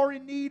that you are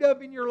in need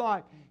of in your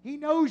life. He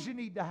knows you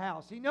need the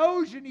house. He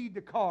knows you need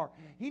the car.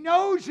 He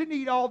knows you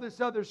need all this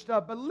other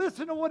stuff. But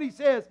listen to what He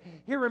says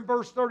here in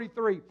verse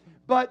 33.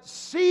 But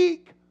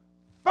seek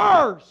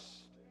first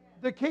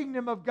the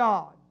kingdom of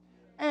God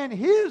and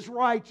His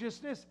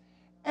righteousness,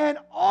 and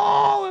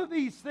all of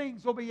these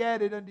things will be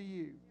added unto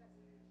you.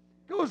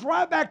 Goes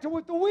right back to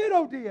what the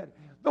widow did.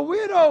 The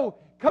widow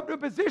come to a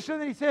position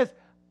that he says,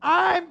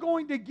 I'm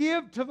going to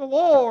give to the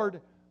Lord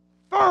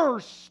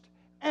first,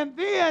 and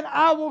then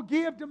I will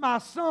give to my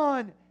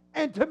son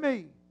and to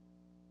me.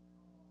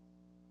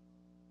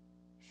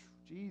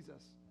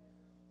 Jesus.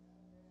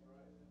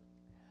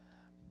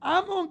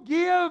 I'm going to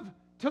give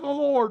to the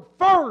Lord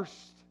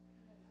first,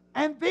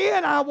 and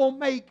then I will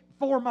make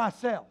for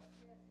myself.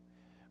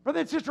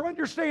 Brother and sister,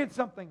 understand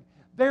something.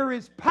 There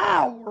is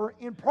power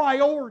in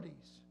priorities.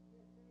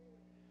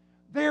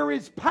 There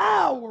is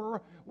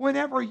power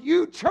whenever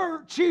you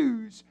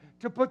choose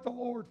to put the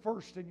Lord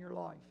first in your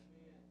life.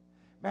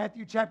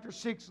 Matthew chapter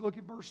 6, look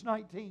at verse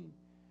 19.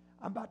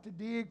 I'm about to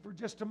dig for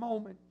just a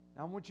moment.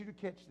 I want you to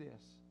catch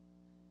this.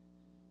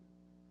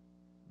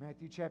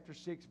 Matthew chapter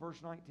 6,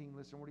 verse 19,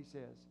 listen to what he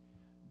says.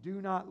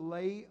 Do not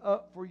lay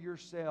up for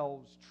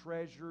yourselves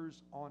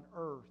treasures on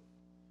earth,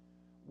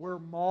 where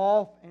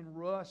moth and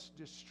rust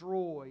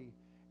destroy,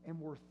 and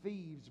where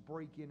thieves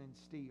break in and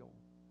steal.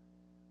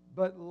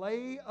 But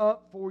lay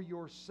up for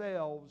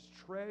yourselves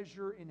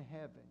treasure in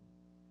heaven,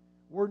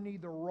 where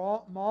neither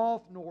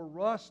moth nor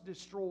rust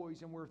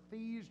destroys, and where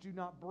thieves do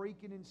not break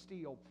in and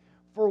steal.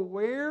 For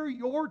where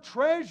your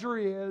treasure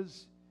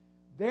is,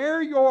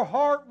 there your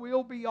heart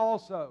will be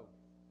also.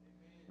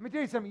 Let me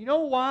tell you something. You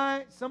know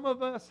why some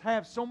of us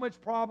have so much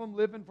problem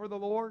living for the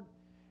Lord?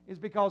 Is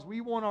because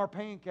we want our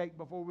pancake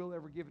before we'll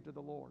ever give it to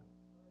the Lord.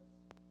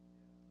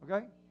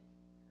 Okay?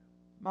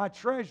 My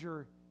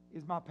treasure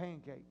is my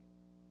pancake.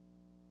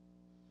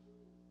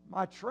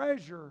 My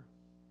treasure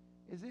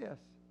is this.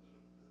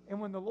 And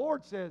when the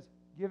Lord says,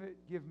 give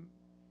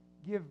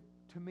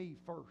to me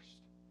first,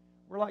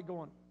 we're like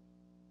going,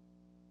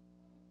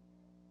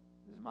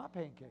 this is my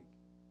pancake.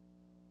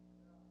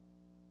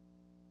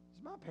 This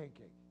is my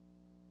pancake.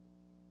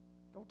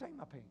 Don't take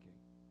my pancake.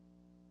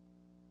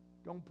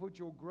 Don't put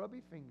your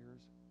grubby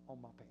fingers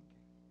on my pancake.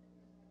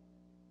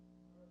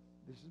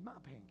 This is my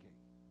pancake.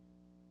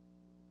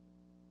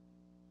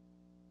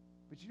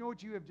 But you know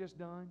what you have just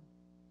done?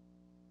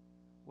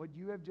 What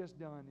you have just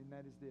done, and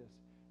that is this.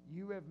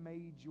 You have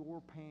made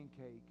your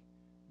pancake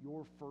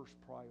your first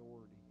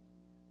priority.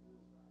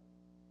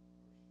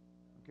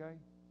 Okay?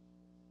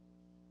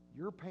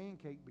 Your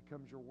pancake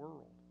becomes your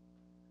world.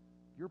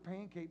 Your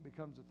pancake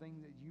becomes the thing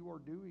that you are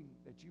doing,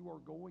 that you are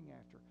going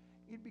after.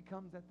 It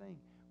becomes that thing.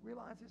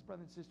 Realize this,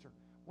 brother and sister.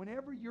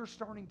 Whenever you're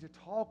starting to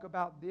talk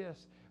about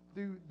this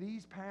through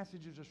these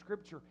passages of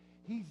Scripture,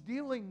 He's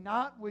dealing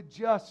not with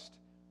just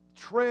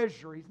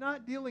treasure. He's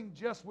not dealing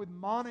just with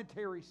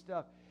monetary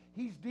stuff.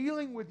 He's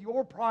dealing with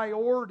your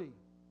priority.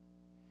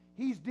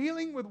 He's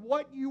dealing with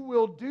what you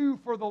will do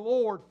for the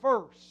Lord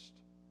first.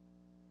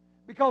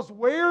 Because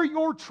where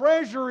your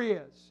treasure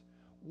is,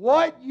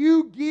 what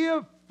you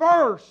give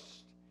first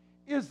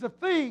is the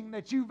thing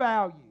that you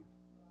value.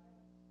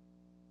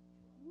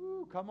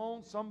 Woo, come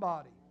on,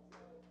 somebody.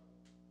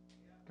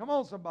 Come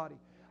on, somebody.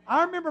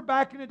 I remember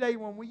back in the day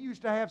when we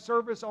used to have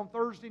service on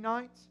Thursday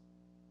nights.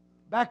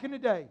 Back in the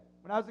day,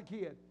 when I was a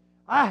kid.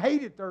 I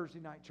hated Thursday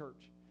night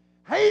church.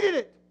 Hated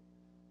it.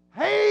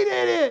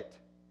 Hated it.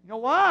 You know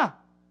why?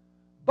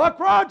 Buck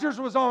Rogers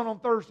was on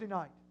Thursday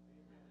night.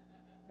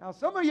 Now,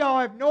 some of y'all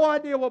have no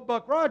idea what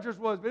Buck Rogers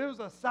was, but it was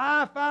a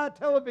sci-fi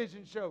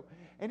television show.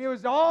 And it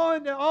was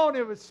on,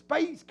 it was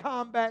space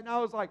combat. And I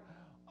was like,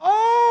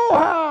 oh,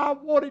 how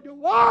I wanted to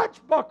watch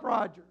Buck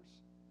Rogers.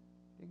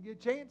 Didn't get a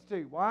chance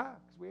to. Why?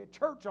 Because we had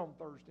church on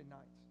Thursday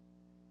nights.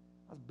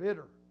 I was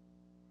bitter.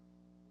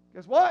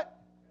 Guess what?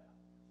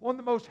 One of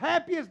the most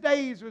happiest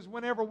days was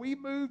whenever we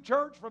moved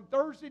church from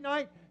Thursday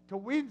night to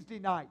Wednesday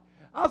night.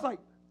 I was like,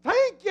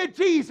 thank you,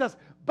 Jesus.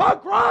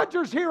 Buck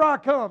Rogers, here I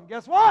come.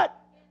 Guess what?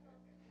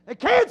 They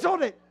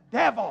canceled it.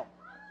 Devil.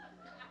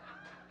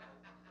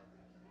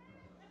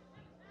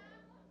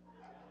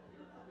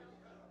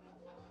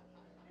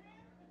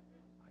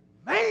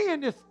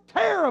 Man, it's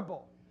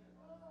terrible.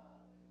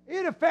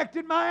 It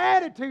affected my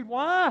attitude.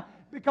 Why?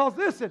 Because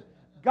listen,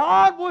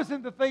 God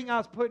wasn't the thing I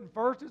was putting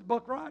first. It's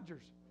Buck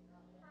Rogers.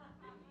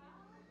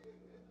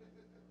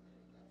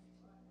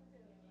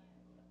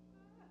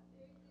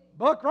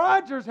 Buck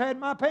Rogers had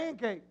my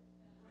pancake.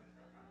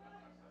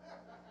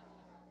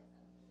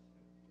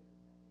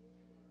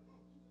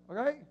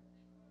 Okay?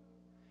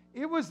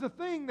 It was the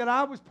thing that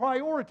I was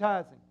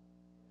prioritizing.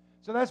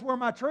 So that's where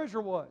my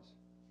treasure was.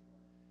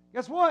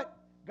 Guess what?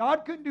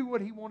 God couldn't do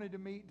what He wanted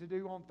me to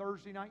do on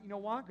Thursday night. You know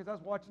why? Because I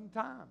was watching the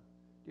time.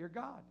 Dear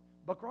God,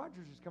 Buck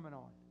Rogers is coming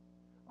on.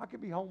 I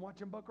could be home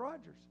watching Buck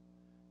Rogers.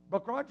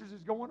 Buck Rogers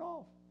is going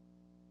off.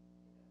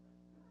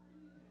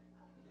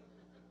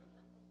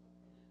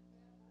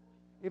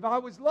 If I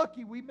was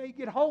lucky, we may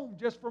get home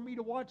just for me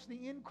to watch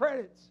the end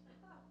credits.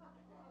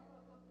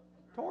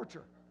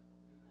 Torture.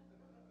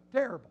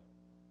 Terrible.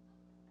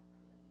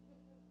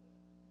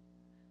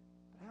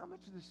 But how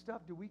much of this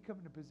stuff do we come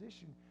in a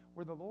position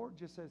where the Lord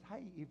just says,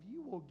 hey, if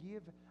you will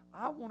give,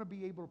 I want to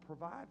be able to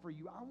provide for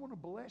you. I want to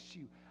bless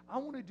you. I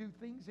want to do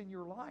things in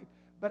your life.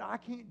 But I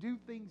can't do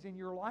things in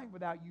your life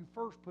without you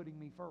first putting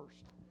me first.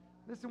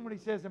 Listen what He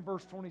says in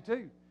verse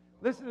 22.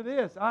 Listen to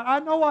this. I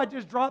know I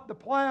just dropped the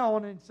plow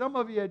and some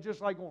of you are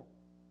just like going,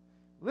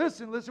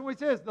 listen what He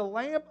says. The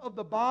lamp of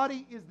the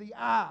body is the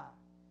eye.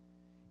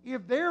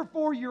 If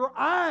therefore your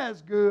eye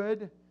is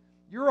good,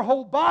 your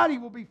whole body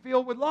will be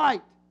filled with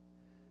light.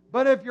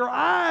 But if your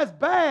eye is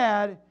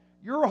bad,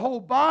 your whole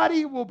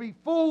body will be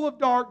full of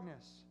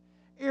darkness.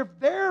 If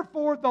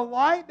therefore the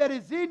light that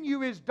is in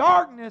you is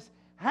darkness,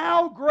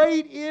 how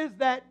great is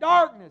that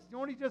darkness? You know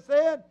what He just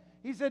said?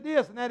 He said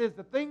this, and that is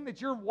the thing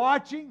that you're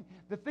watching,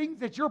 the things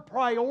that you're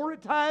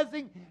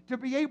prioritizing to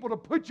be able to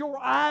put your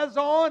eyes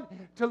on,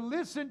 to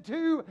listen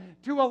to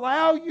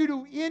allow you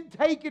to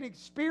intake and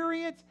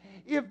experience.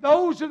 If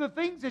those are the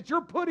things that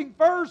you're putting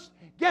first,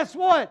 guess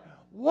what?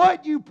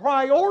 What you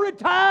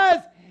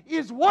prioritize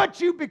is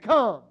what you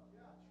become.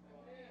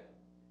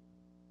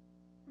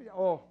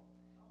 Oh,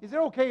 Is it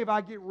okay if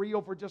I get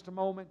real for just a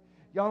moment?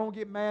 Y'all don't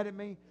get mad at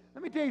me.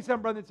 Let me tell you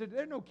something, brother and sister.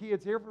 There's no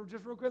kids here. For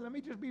just real quick, let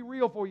me just be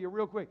real for you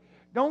real quick.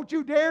 Don't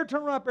you dare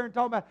turn up there and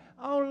talk about,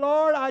 oh,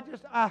 Lord, I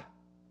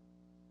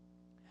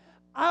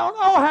don't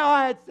know how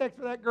I had sex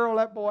with that girl,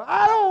 that boy.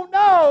 I don't know.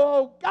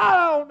 Oh, God,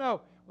 I don't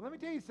know. Well, let me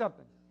tell you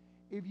something.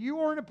 If you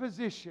are in a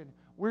position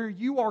where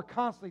you are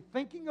constantly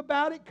thinking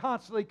about it,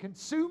 constantly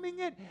consuming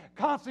it,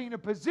 constantly in a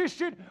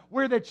position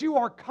where that you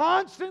are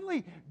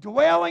constantly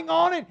dwelling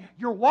on it,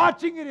 you're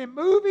watching it in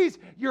movies,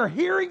 you're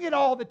hearing it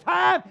all the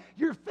time,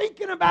 you're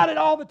thinking about it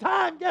all the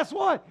time, guess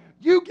what?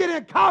 You get in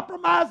a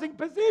compromising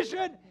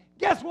position,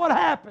 guess what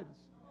happens?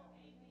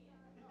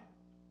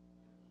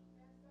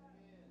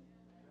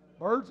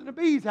 Birds and the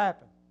bees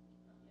happen.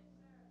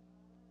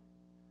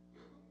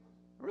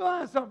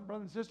 Realize something,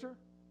 brother and sister.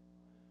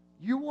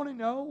 You want to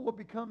know what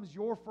becomes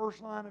your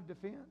first line of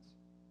defense?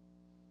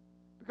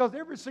 Because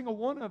every single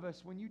one of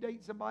us, when you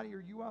date somebody or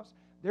you else,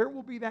 there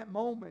will be that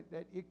moment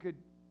that it could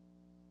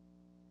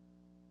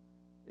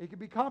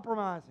be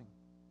compromising.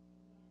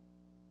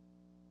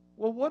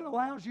 Well, what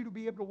allows you to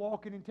be able to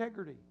walk in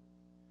integrity?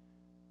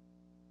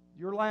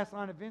 Your last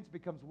line of defense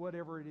becomes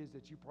whatever it is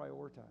that you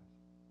prioritize.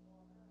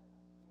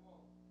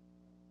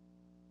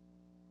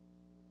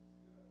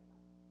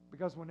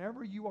 Because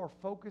whenever you are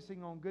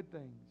focusing on good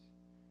things,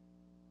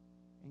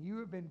 and you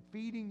have been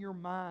feeding your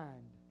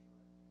mind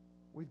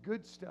with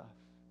good stuff,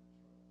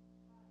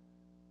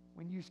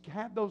 when you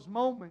have those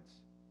moments,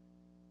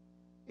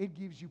 it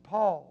gives you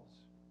pause.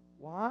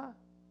 Why?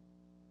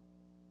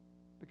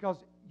 Because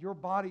your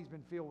body's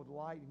been filled with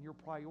light and your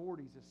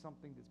priorities is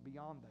something that's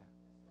beyond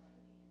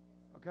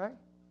that. Okay?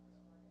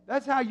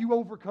 That's how you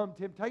overcome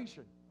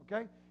temptation.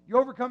 Okay? You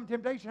overcome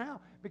temptation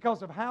how?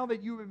 Because of how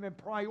that you have been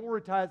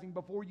prioritizing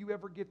before you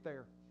ever get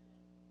there.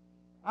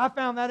 I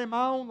found that in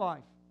my own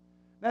life.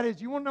 That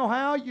is, you want to know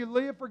how you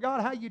live for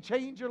God, how you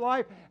change your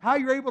life, how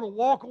you're able to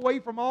walk away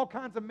from all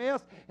kinds of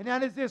mess. And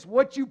that is this,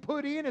 what you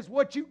put in is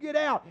what you get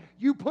out.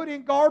 You put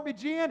in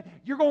garbage in,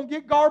 you're going to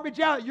get garbage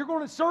out. You're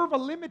going to serve a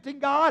limiting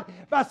God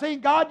by saying,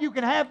 God, you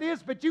can have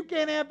this, but you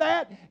can't have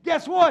that.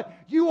 Guess what?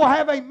 You will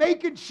have a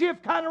make and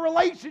shift kind of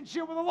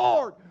relationship with the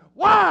Lord.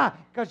 Why?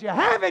 Because you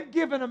haven't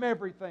given Him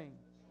everything.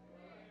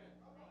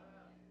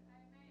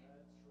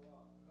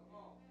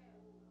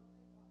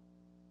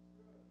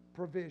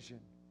 Provision.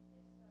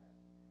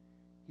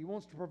 He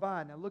wants to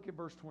provide. Now look at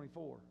verse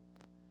 24.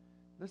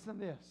 Listen to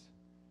this.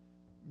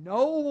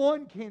 No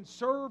one can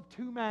serve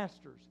two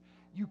masters.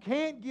 You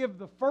can't give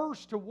the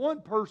first to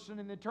one person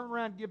and then turn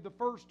around and give the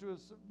first to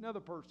another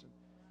person.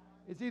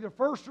 It's either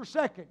first or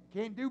second.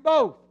 You can't do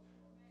both.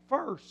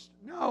 First.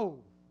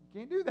 No. You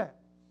can't do that.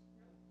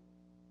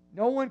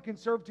 No one can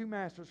serve two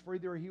masters, for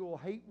either he will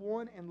hate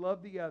one and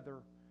love the other,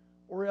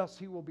 or else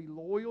he will be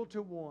loyal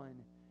to one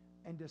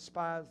and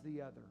despise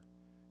the other.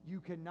 You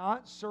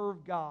cannot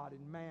serve God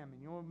in mammon.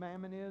 You know what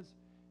mammon is?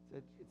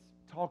 It's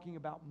talking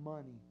about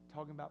money,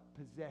 talking about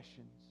possessions.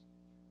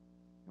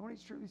 You know what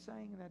he's truly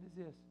saying? And that is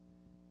this.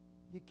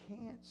 You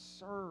can't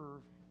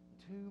serve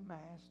two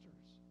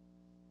masters.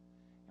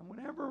 And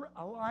whenever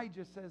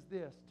Elijah says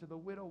this to the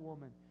widow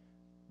woman,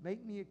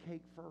 make me a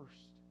cake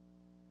first,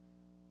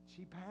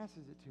 she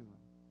passes it to him.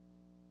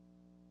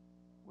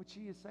 What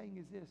she is saying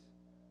is this.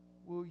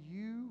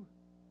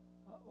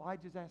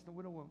 Elijah's asking the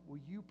widow woman, will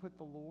you put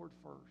the Lord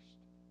first?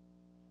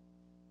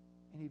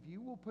 And if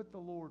you will put the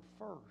Lord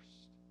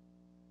first,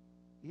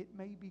 it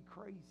may be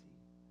crazy,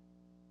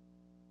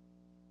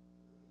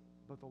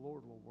 but the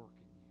Lord will work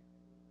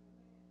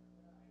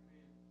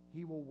in you.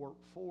 He will work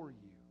for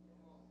you.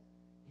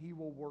 He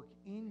will work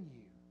in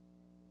you.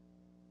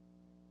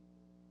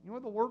 You know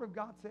what the Word of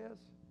God says?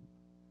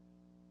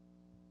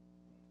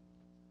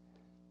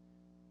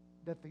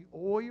 That the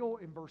oil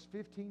in verse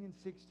 15 and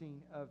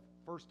 16 of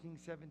 1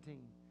 Kings 17,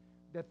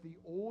 that the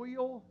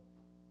oil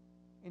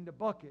in the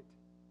bucket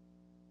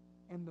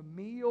and the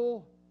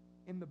meal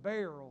in the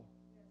barrel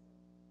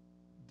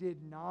did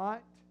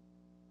not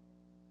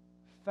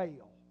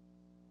fail.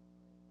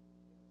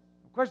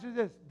 The question is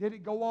this, did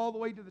it go all the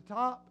way to the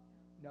top?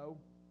 No.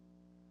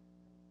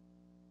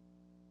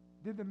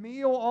 Did the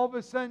meal all of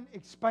a sudden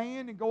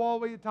expand and go all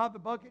the way to the top of the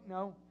bucket?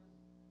 No.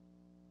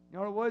 You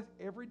know what it was?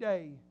 Every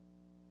day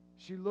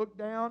she looked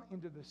down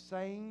into the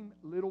same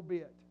little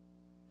bit.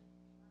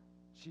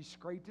 She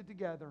scraped it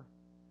together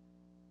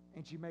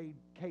and she made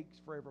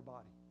cakes for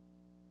everybody.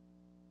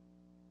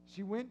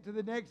 She went to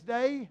the next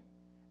day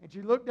and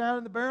she looked down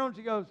in the barrel and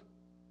she goes,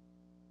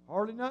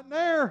 hardly nothing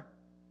there.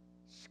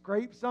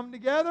 Scraped some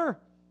together,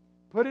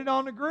 put it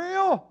on the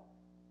grill,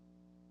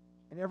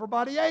 and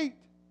everybody ate.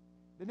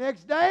 The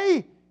next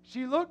day,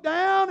 she looked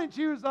down and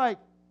she was like,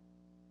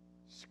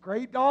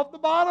 scraped off the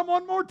bottom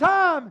one more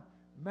time,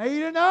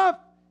 made enough.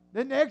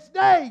 The next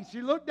day,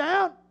 she looked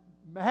down,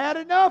 had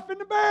enough in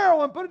the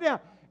barrel and put it down.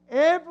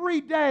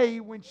 Every day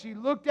when she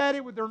looked at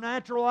it with her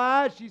natural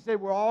eyes, she said,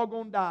 we're all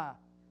going to die.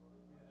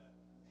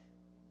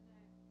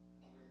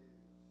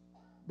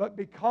 But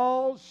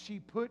because she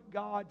put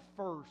God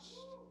first,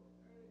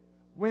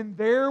 when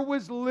there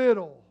was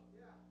little,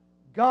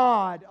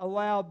 God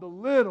allowed the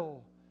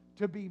little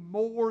to be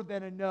more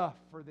than enough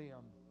for them.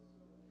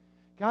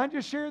 Can I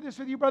just share this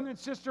with you, brother and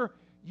sister?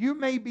 You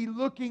may be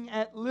looking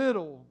at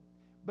little,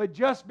 but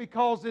just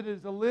because it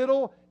is a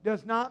little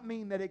does not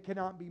mean that it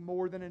cannot be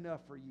more than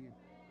enough for you.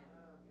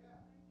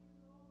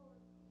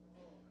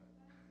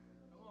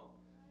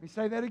 Let me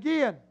say that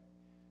again.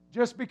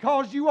 Just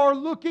because you are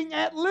looking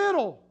at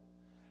little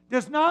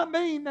does not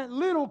mean that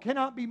little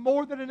cannot be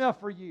more than enough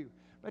for you.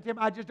 But Tim,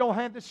 I just don't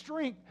have the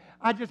strength.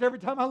 Every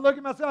time I look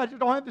at myself, I just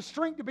don't have the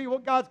strength to be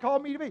what God's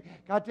called me to be. Can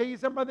I tell you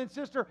something, brother and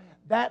sister?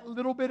 That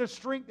little bit of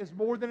strength is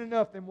more than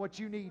enough than what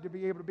you need to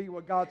be able to be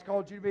what God's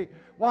called you to be.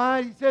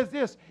 Why? He says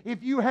this,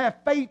 if you have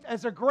faith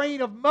as a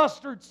grain of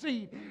mustard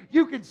seed,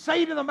 you can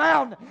say to the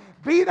mountain,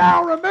 be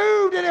thou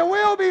removed, and it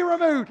will be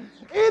removed.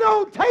 It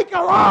don't take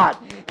a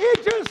lot.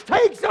 It just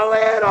takes a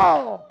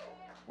little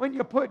when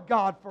you put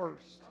God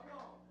first.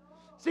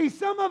 See,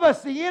 some of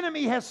us, the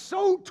enemy has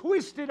so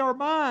twisted our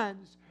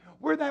minds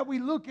where that we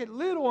look at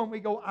little and we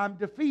go, I'm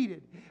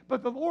defeated.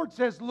 But the Lord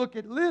says, look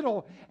at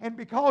little, and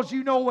because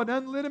you know an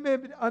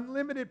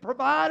unlimited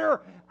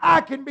provider, I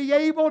can be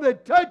able to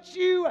touch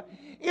you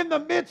in the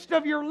midst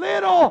of your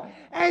little,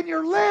 and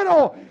your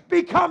little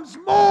becomes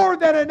more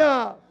than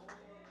enough.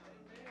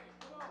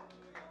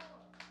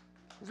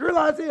 Just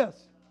realize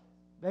this.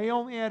 They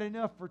only had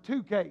enough for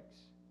 2 cakes,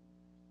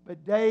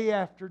 but day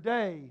after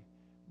day,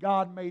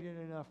 God made it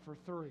enough for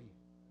 3.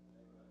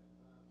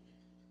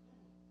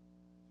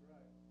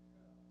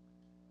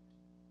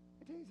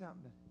 I tell you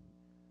something.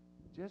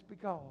 Just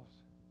because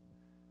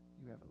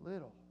you have a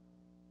little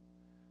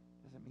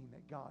doesn't mean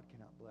that God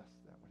cannot bless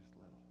that which is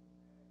little.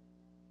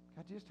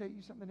 Can I just tell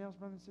you something else,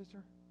 brother and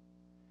sister?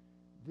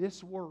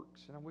 This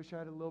works, and I wish I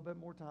had a little bit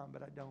more time,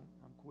 but I don't.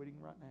 I'm quitting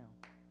right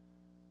now.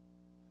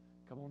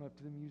 Come on up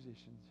to the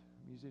musicians.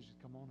 Musicians,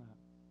 come on up.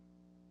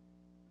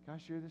 Can I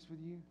share this with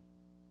you?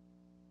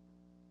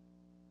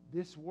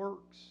 This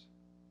works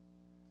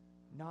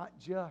not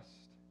just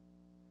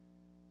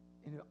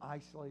in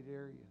isolated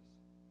areas.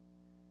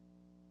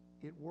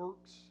 It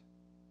works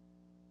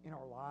in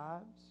our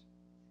lives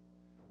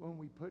when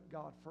we put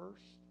God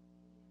first.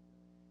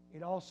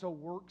 It also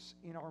works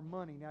in our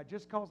money. Now,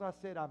 just because I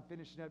said I'm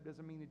finishing up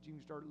doesn't mean that you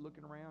can start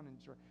looking around and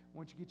start.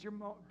 Once you get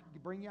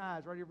bring your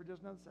eyes right here for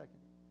just another second.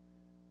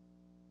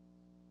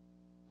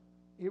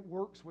 It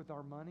works with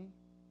our money.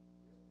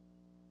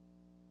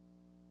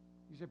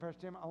 You say,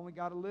 Pastor Tim, I only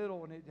got a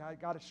little, and I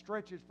got to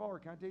stretch as far.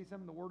 Can I tell you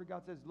something? The Word of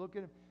God says, look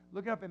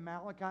up in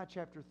Malachi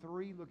chapter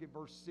 3, look at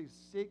verses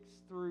 6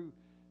 through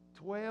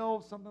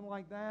 12, something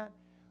like that.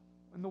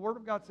 And the Word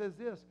of God says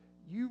this,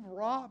 you've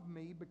robbed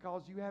me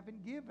because you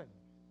haven't given.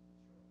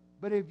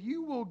 But if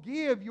you will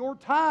give your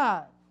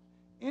tithe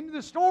into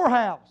the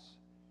storehouse,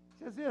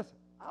 it says this,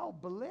 I'll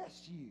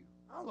bless you.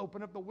 I'll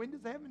open up the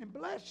windows of heaven and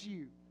bless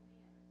you.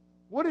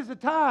 What is a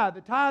tithe?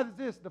 The tithe is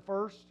this, the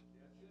first.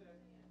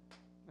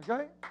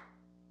 Okay?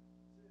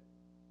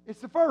 It's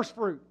the first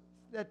fruit.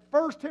 That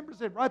first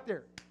 10% right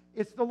there.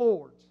 It's the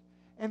Lord's.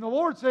 And the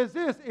Lord says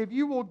this, if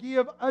you will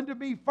give unto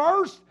me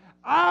first,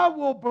 I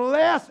will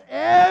bless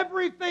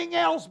everything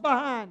else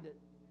behind it.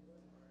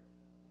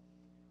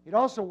 It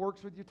also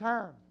works with your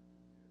time.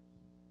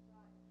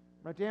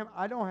 But damn,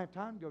 I don't have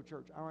time to go to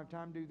church. I don't have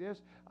time to do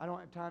this. I don't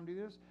have time to do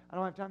this. I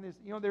don't have time to do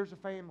this. You know, there's a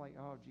family.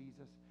 Oh,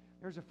 Jesus.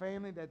 There's a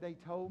family that they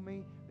told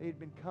me they had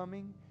been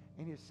coming,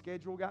 and his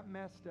schedule got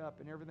messed up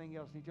and everything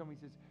else. And he told me,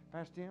 he says,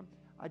 Pastor Tim,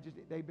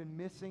 they've been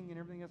missing and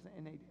everything else.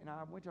 And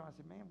I went to him, I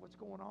said, man, what's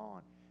going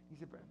on? He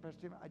said, Pastor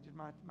Tim,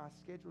 my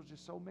schedule's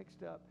just so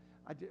mixed up.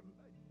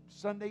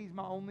 Sunday's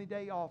my only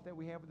day off that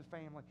we have with the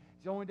family.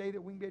 It's the only day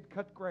that we can be able to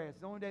cut the grass.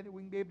 It's the only day that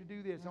we can be able to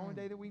do this. It's the only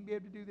day that we can be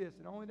able to do this.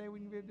 And the only day we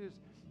can be able to do this.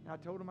 And I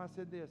told him, I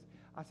said this.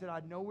 I said, I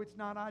know it's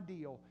not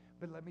ideal,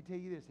 but let me tell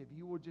you this. If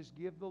you will just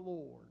give the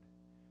Lord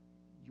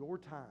your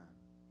time,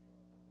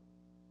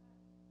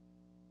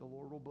 the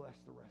Lord will bless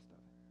the rest of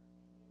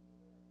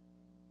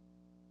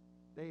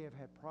it. They have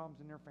had problems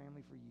in their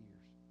family for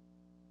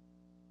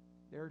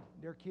years.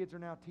 Their kids are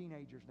now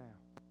teenagers now.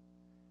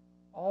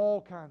 All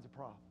kinds of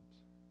problems.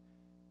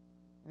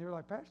 And they're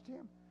like, Pastor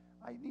Tim,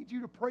 I need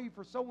you to pray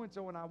for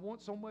so-and-so, and I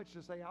want so much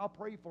to say, I'll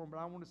pray for them, but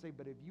I want to say,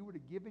 but if you would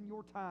have given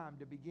your time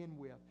to begin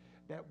with,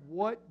 that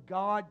what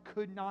God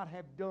could not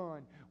have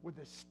done with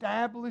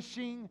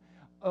establishing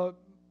the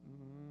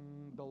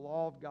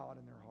law of God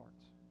in their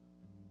hearts.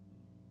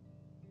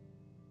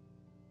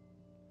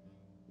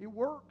 It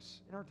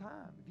works in our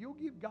time. If you'll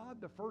give God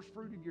the first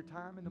fruit of your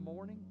time in the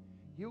morning,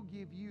 He'll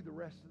give you the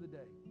rest of the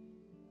day.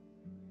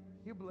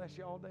 He'll bless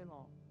you all day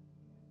long.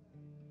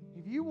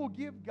 If you will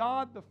give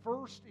God the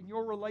first in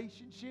your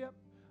relationship,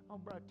 oh,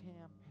 Brother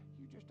Tim,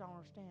 you just don't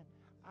understand.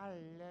 I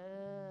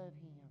love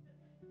Him,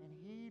 and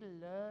He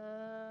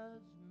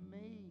loves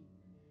me.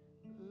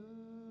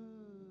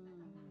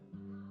 Ooh.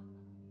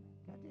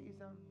 Can I tell you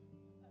something?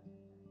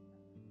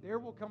 There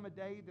will come a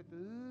day that the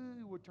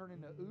ooh will turn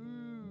into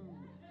ooh.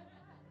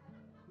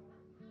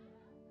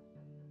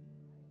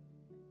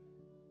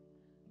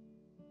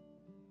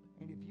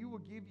 And if you will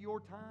give your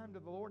time to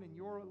the Lord and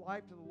your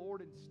life to the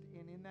Lord,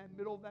 and in that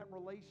middle of that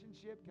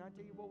relationship, can I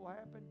tell you what will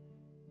happen?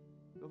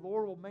 The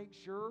Lord will make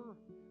sure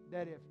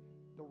that if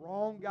the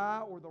wrong guy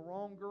or the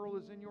wrong girl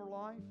is in your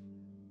life,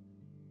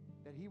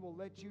 that He will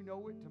let you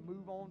know it to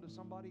move on to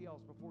somebody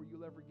else before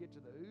you'll ever get to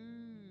the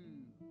ooh.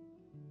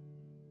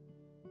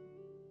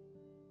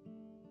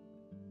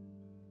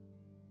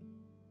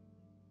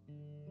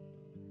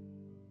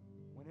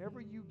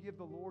 Whenever you give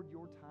the Lord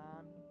your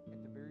time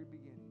at the very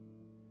beginning,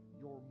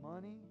 your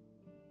money,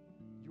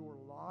 your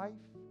life,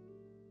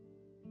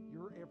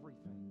 your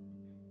everything,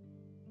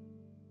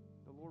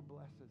 the Lord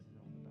blesses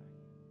it on the back.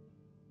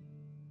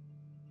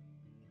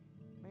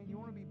 Man, you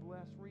want to be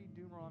blessed? Read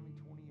Deuteronomy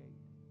 28,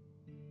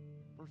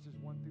 verses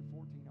 1 through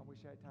 14. I wish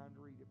I had time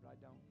to read it, but I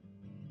don't.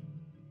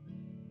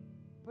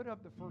 Put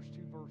up the first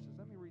two verses.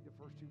 Let me read the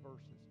first two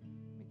verses.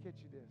 Let me catch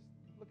you this.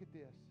 Look at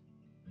this.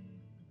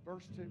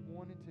 Verse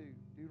 1 and 2,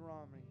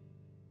 Deuteronomy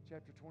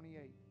chapter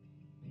 28.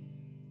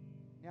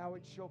 Now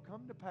it shall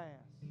come to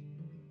pass,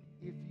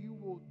 if you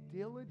will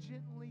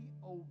diligently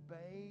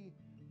obey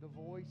the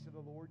voice of the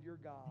Lord your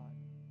God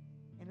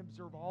and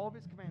observe all of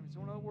His commandments.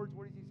 So in other words,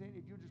 what is He saying?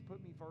 If you'll just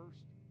put me first.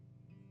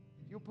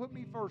 If you'll put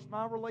me first,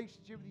 my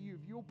relationship with you,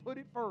 if you'll put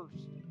it first,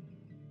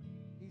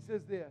 He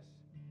says this,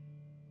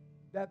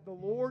 that the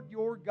Lord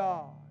your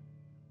God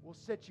will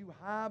set you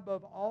high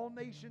above all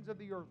nations of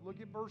the earth. Look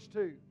at verse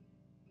 2.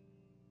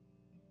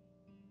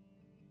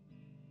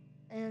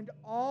 And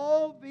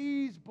all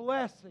these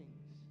blessings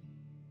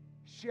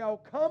shall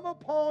come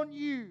upon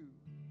you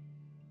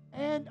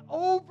and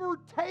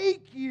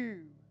overtake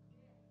you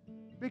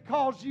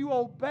because you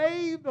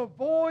obey the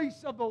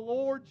voice of the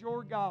Lord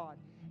your God.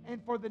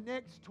 And for the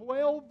next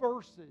 12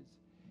 verses,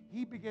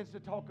 He begins to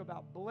talk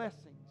about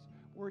blessings,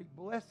 where He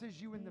blesses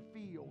you in the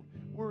field,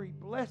 where He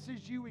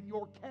blesses you in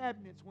your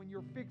cabinets when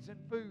you're fixing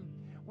food,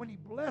 when He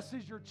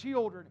blesses your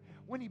children,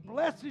 when He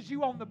blesses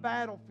you on the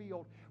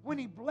battlefield, when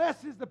He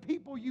blesses the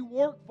people you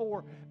work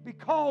for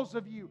because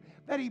of you,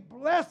 that He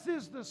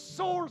blesses the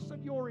source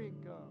of your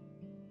income.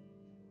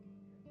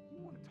 You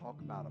want to talk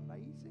about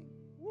amazing?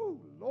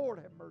 Woo, Lord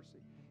have mercy.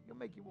 He'll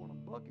make you want to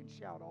buck and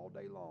shout all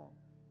day long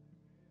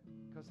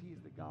because He is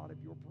the God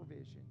of your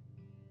provision.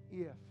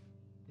 If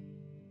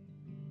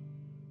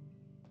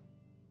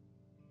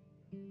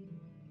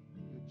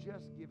you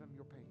just give Him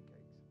your pancakes.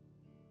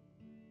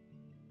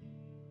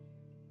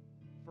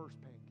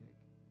 First pancake.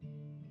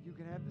 You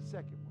can have the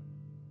second one.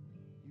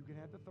 You can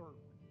have the third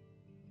one.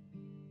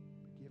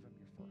 But give Him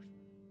your first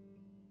one.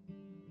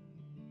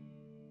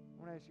 I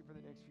want to ask you for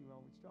the next few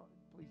moments.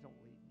 Please don't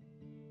leave me.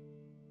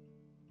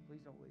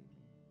 Please don't leave me.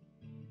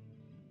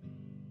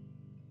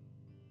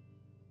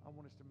 I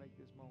want us to make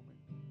this moment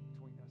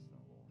between us and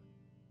the Lord.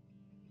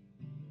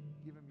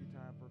 Give Him your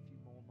time for a few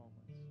more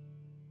moments.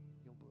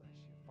 He'll bless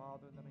you.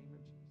 Father, in the name of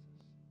Jesus.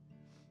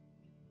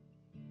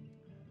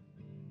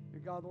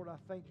 Dear God, Lord, I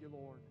thank You,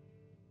 Lord.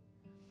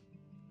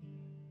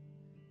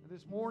 And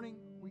this morning,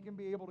 we can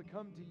be able to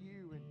come to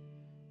You. And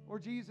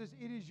Lord Jesus,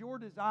 it is Your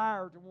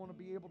desire to want to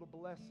be able to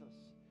bless us.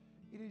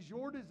 It is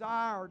Your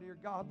desire, dear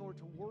God, Lord,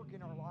 to work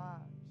in our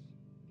lives,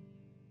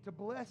 to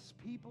bless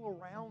people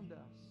around us,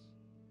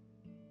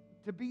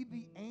 to be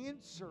the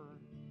answer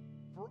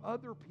for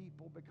other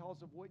people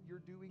because of what You're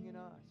doing in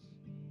us.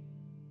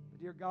 But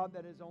dear God,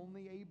 that is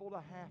only able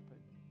to happen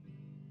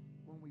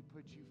when we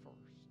put You first.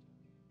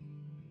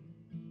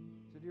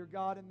 So dear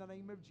God, in the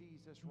name of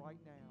Jesus right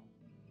now,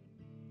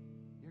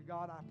 dear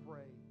God, I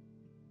pray,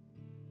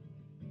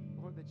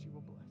 Lord, that You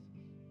will bless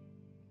us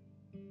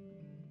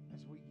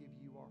as we give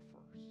You our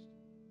first.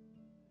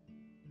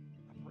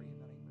 I pray in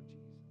the name of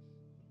Jesus,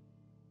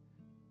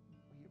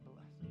 will You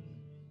bless us.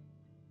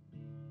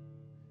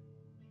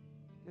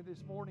 And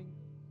this morning,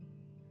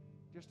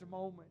 just a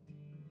moment,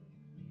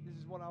 this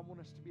is what I want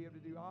us to be able to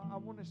do. I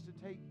want us to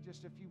take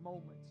just a few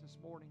moments this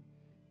morning.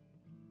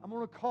 I'm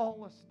going to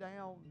call us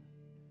down.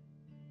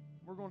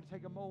 We're going to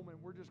take a moment.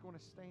 We're just going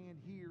to stand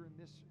here in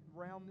this,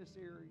 around this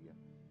area.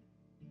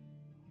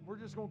 We're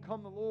just going to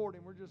come to the Lord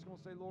and we're just going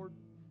to say, Lord,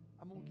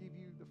 I'm going to give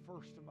You the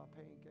first of my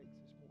pancakes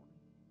this morning.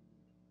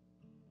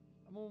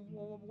 I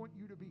want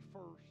You to be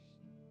first.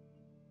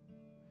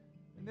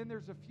 And then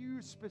there's a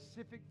few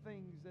specific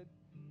things that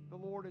the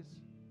Lord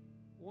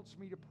wants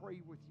me to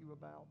pray with you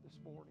about this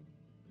morning.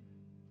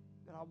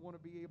 That I want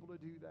to be able to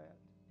do that.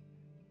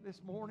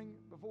 This morning,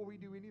 before we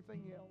do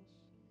anything else,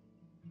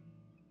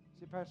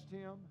 say, Pastor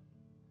Tim,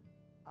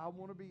 I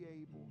want to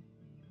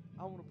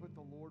put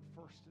the Lord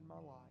first in my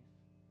life.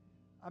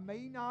 I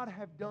may not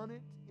have done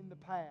it in the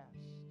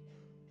past,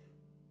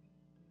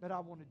 but I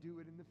want to do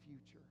it in the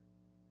future.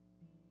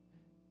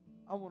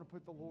 I want to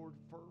put the Lord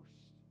first.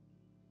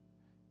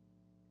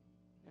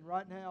 And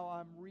right now,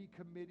 I'm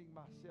recommitting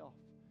myself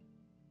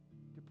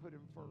to put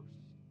Him first.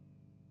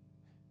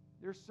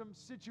 There's some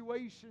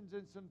situations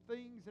and some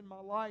things in my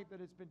life that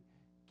has been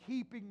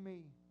keeping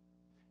me.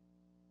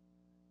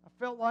 I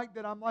felt like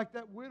that I'm like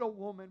that widow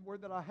woman where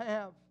that I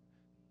have,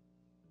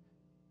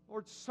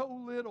 Lord, so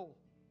little.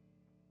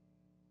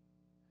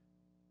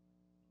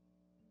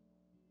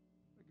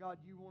 But God,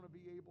 You want to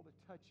be able to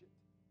touch it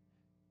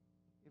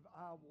if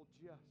I will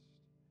just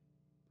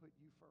put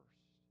You first.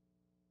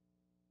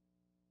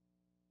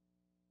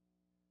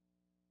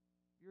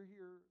 you're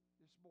here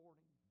this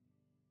morning,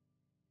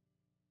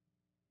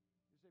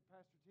 you say,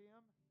 Pastor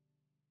Tim,